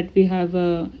realize that we have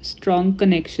a strong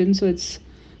connection, so it's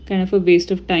kind of a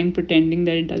waste of time pretending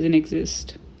that it doesn't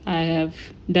exist. I have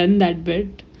done that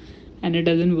bit and it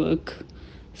doesn't work.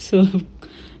 So I've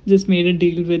just made a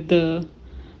deal with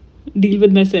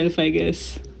myself, I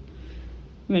guess,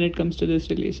 when it comes to this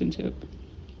relationship.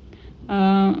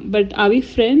 But are we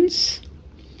friends?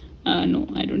 No,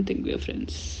 I don't think we are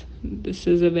friends. This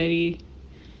is a very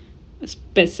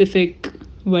specific,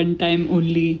 one-time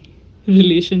only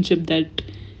relationship that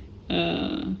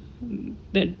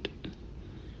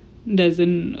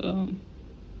doesn't.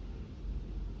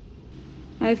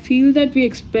 I feel that we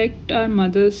expect our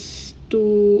mothers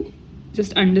to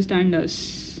just understand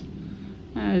us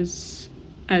as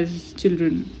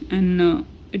children, and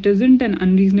it isn't an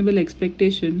unreasonable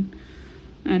expectation.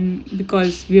 And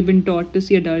because we've been taught to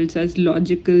see adults as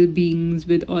logical beings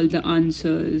with all the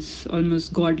answers,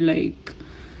 almost godlike.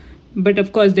 But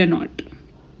of course, they're not.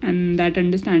 And that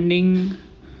understanding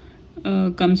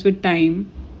comes with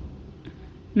time.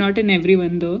 Not in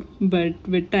everyone though, but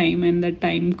with time, and that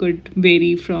time could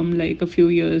vary from like a few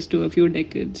years to a few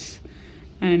decades.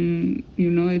 And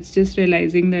it's just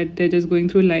realizing that they're just going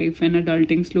through life and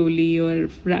adulting slowly or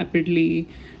rapidly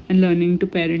and learning to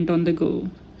parent on the go.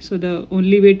 So the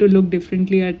only way to look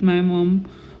differently at my mom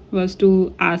was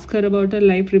to ask her about her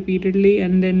life repeatedly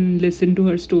and then listen to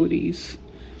her stories.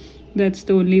 That's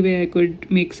the only way I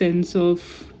could make sense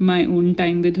of my own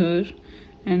time with her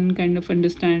and kind of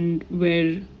understand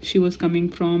where she was coming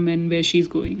from and where she's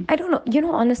going. I don't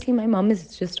know. Honestly, my mom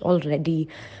is just already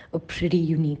a pretty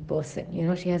unique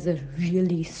person. She has a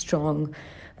really strong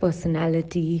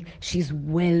personality. She's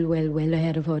well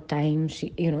ahead of her time.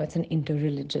 It's an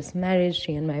interreligious marriage.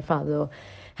 She and my father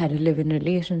had a live-in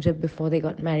relationship before they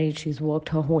got married. She's worked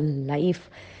her whole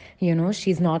life.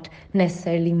 She's not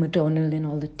necessarily maternal in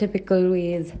all the typical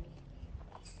ways.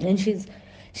 And she's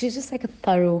just like a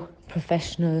thorough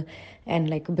professional and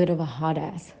like a bit of a hard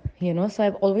ass. So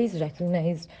I've always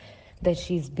recognized that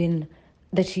she's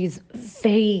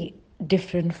very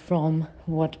different from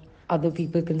what other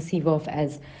people conceive of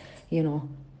as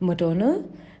maternal.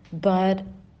 But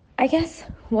I guess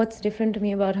what's different to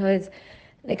me about her is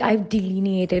like I've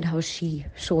delineated how she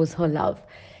shows her love.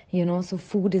 So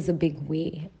food is a big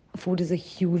way. Food is a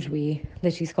huge way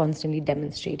that she's constantly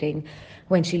demonstrating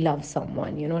when she loves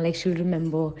someone. Like she'll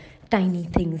remember tiny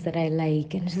things that I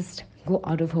like and just go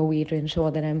out of her way to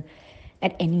ensure that I'm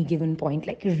at any given point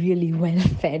like really well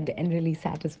fed and really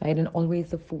satisfied, and always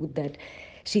the food that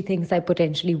she thinks I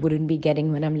potentially wouldn't be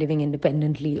getting when I'm living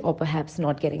independently, or perhaps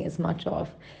not getting as much of.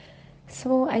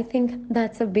 So I think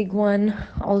that's a big one.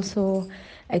 Also,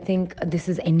 I think this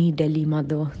is any Delhi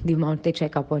mother. The amount they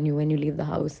check up on you when you leave the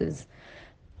house is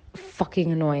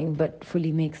fucking annoying, but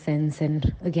fully makes sense.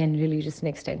 And again, really just an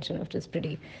extension of just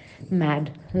pretty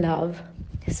mad love.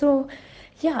 So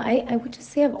yeah, I would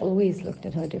just say I've always looked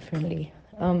at her differently.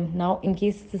 Now, in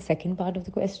case the second part of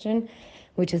the question,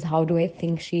 which is how do I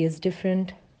think she is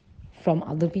different from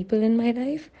other people in my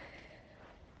life?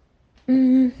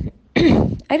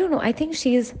 I don't know. I think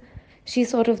she's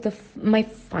sort of the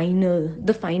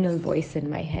final voice in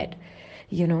my head.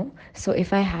 So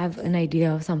if I have an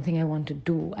idea of something I want to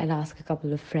do, I'll ask a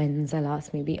couple of friends, I'll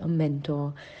ask maybe a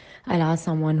mentor, I'll ask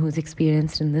someone who's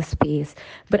experienced in this space,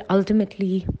 but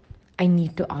ultimately I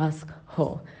need to ask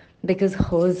her, because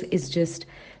hers is just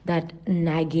that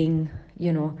nagging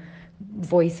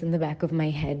voice in the back of my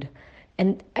head.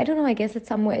 And I don't know, I guess it's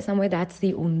somewhere that's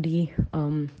the only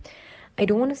I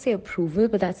don't want to say approval,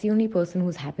 but that's the only person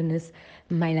whose happiness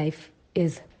my life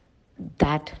is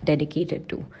that dedicated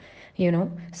to.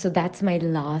 So that's my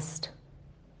last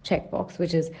checkbox,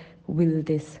 which is, will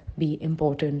this be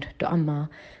important to Amma?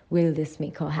 Will this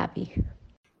make her happy?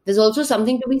 There's also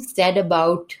something to be said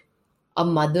about a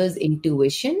mother's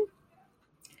intuition.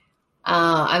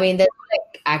 I mean, there's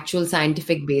like actual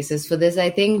scientific basis for this, I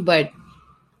think, but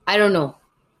I don't know.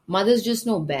 Mothers just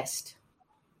know best.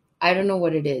 I don't know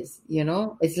what it is,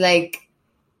 It's like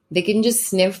they can just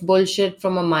sniff bullshit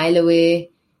from a mile away.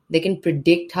 They can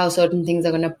predict how certain things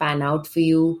are going to pan out for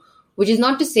you, which is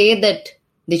not to say that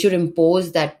they should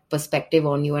impose that perspective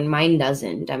on you, and mine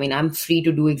doesn't. I mean, I'm free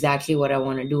to do exactly what I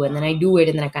want to do, and then I do it,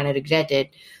 and then I kind of regret it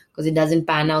because it doesn't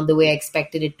pan out the way I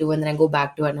expected it to, and then I go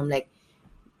back to it, and I'm like,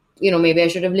 maybe I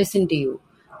should have listened to you.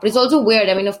 But it's also weird.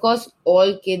 I mean, of course,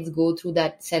 all kids go through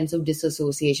that sense of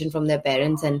disassociation from their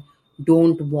parents and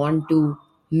don't want to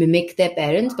mimic their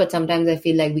parents, but sometimes I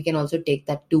feel like we can also take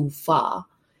that too far,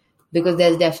 because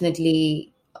there's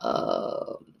definitely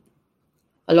a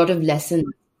lot of lessons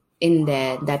in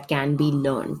there that can be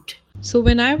learned. So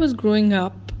when I was growing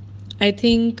up, I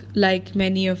think like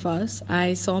many of us,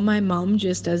 I saw my mom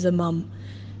just as a mom.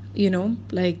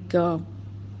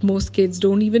 Most kids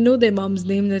don't even know their mom's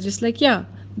name. They're just like, yeah,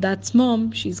 that's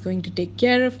mom. She's going to take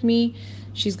care of me.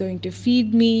 She's going to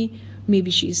feed me. Maybe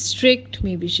she's strict.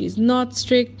 Maybe she's not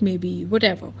strict. Maybe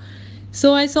whatever.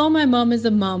 So I saw my mom as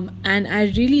a mom, and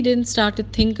I really didn't start to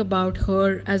think about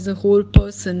her as a whole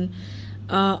person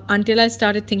until I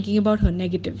started thinking about her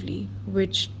negatively,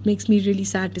 which makes me really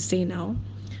sad to say now.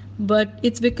 But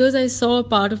it's because I saw a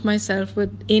part of myself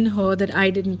within her that I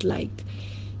didn't like.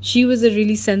 She was a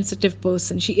really sensitive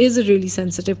person. She is a really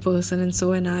sensitive person, and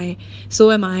so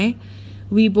am I.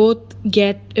 We both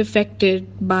get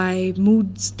affected by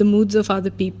the moods of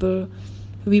other people.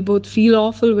 We both feel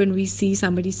awful when we see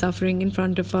somebody suffering in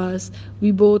front of us.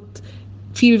 We both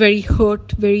feel very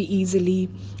hurt very easily.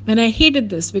 And I hated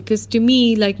this because to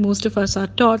me, like most of us are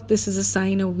taught, this is a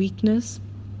sign of weakness,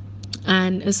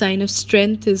 and a sign of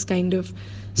strength is kind of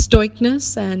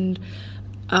stoicness and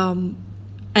um,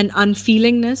 an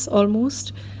unfeelingness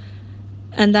almost.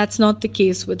 And that's not the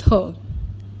case with her.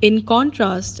 In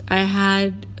contrast, I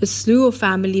had a slew of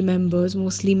family members,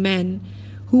 mostly men,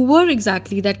 who were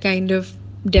exactly that kind of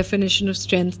definition of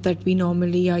strength that we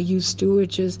normally are used to,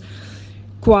 which is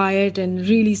quiet and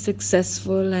really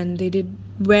successful, and they did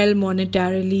well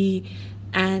monetarily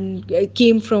and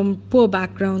came from poor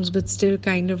backgrounds but still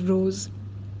kind of rose,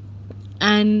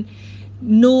 and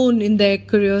known in their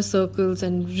career circles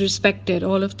and respected,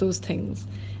 all of those things.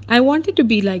 I wanted to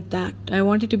be like that. I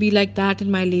wanted to be like that in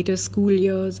my later school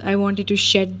years. I wanted to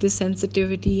shed the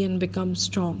sensitivity and become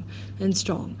strong and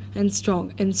strong and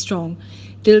strong and strong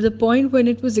till the point when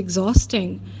it was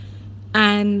exhausting.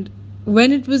 And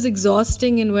when it was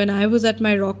exhausting and when I was at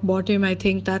my rock bottom, I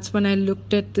think that's when I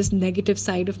looked at this negative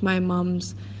side of my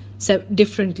mom's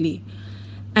differently.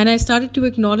 And I started to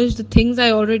acknowledge the things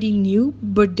I already knew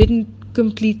but didn't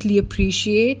completely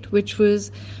appreciate, which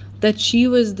was that she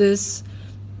was this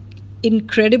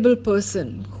incredible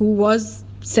person who was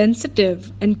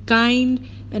sensitive and kind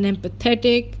and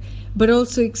empathetic, but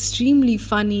also extremely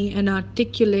funny and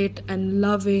articulate and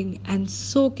loving and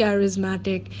so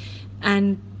charismatic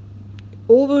and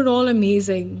overall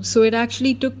amazing. So it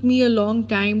actually took me a long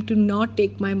time to not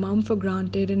take my mom for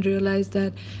granted and realize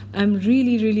that I'm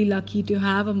really, really lucky to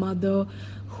have a mother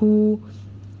who,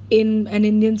 in an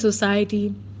Indian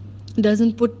society,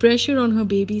 doesn't put pressure on her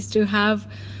babies to have,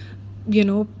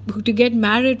 to get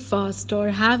married fast or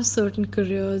have certain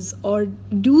careers or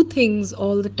do things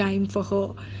all the time for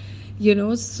her.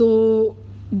 So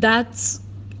that's,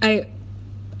 I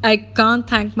I can't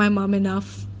thank my mom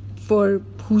enough for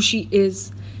who she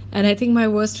is. And I think my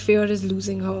worst fear is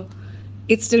losing her.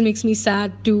 It still makes me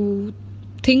sad to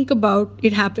think about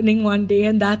it happening one day.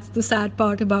 And that's the sad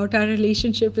part about our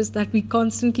relationship, is that we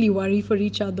constantly worry for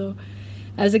each other.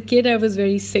 As a kid, I was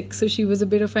very sick, so she was a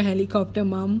bit of a helicopter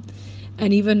mom.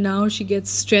 And even now, she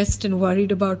gets stressed and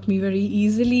worried about me very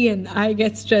easily. And I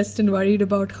get stressed and worried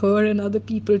about her and other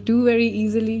people too very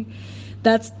easily.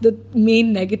 That's the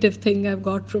main negative thing I've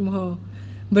got from her.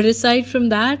 But aside from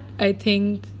that, I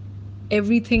think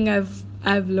everything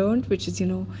I've learned, which is,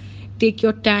 take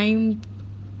your time,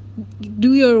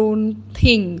 do your own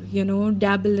thing,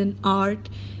 dabble in art,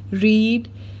 read,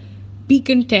 be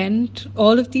content.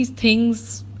 All of these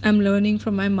things I'm learning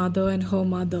from my mother and her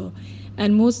mother.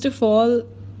 And most of all,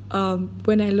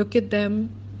 when I look at them,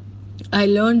 I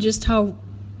learn just how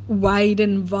wide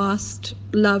and vast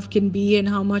love can be and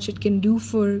how much it can do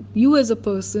for you as a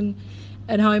person,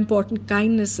 and how important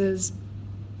kindness is.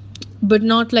 But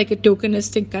not like a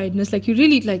tokenistic kindness, like you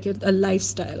really like a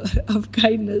lifestyle of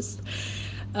kindness,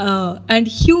 and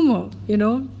humor,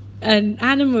 and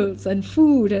animals and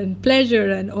food and pleasure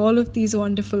and all of these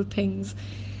wonderful things.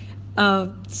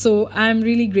 So I'm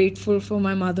really grateful for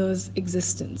my mother's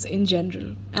existence in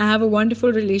general. I have a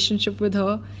wonderful relationship with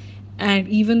her, and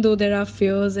even though there are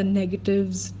fears and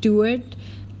negatives to it,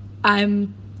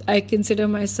 I consider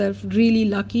myself really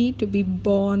lucky to be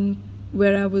born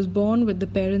where I was born with the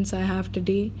parents I have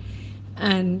today.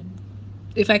 And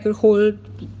if I could hold,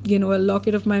 a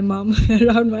locket of my mom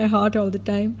around my heart all the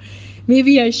time,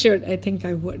 maybe I should. I think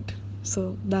I would.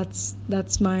 So that's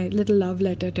my little love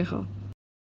letter to her.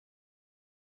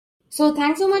 So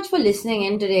thanks so much for listening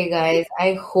in today, guys.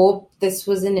 I hope this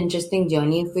was an interesting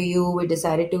journey for you. We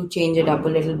decided to change it up a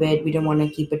little bit. We don't want to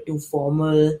keep it too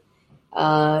formal.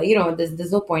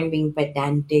 There's no point being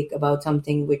pedantic about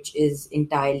something which is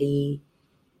entirely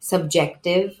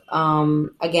subjective.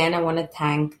 Again, I want to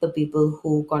thank the people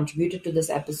who contributed to this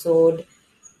episode.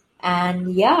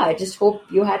 And yeah, I just hope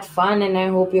you had fun, and I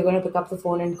hope you're going to pick up the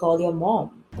phone and call your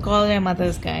mom. Call your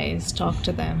mothers, guys. Talk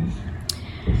to them.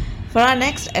 For our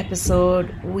next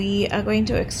episode, we are going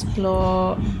to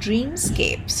explore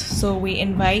dreamscapes. So we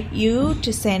invite you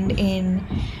to send in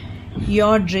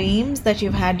your dreams that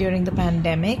you've had during the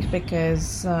pandemic,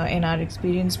 because in our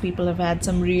experience, people have had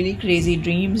some really crazy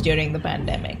dreams during the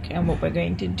pandemic. And what we're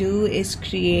going to do is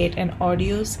create an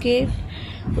audioscape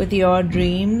with your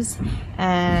dreams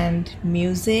and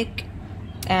music,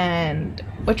 and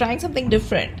we're trying something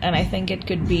different, and I think it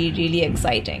could be really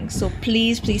exciting. So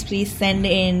please send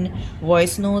in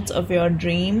voice notes of your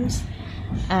dreams,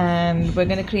 and we're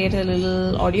going to create a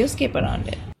little audioscape around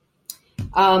it.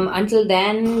 Until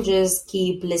then, just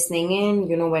keep listening in.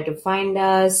 You know where to find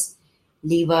us.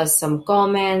 Leave us some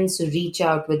comments, reach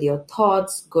out with your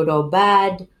thoughts, good or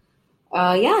bad.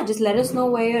 Just let us know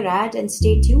where you're at, and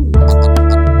stay tuned.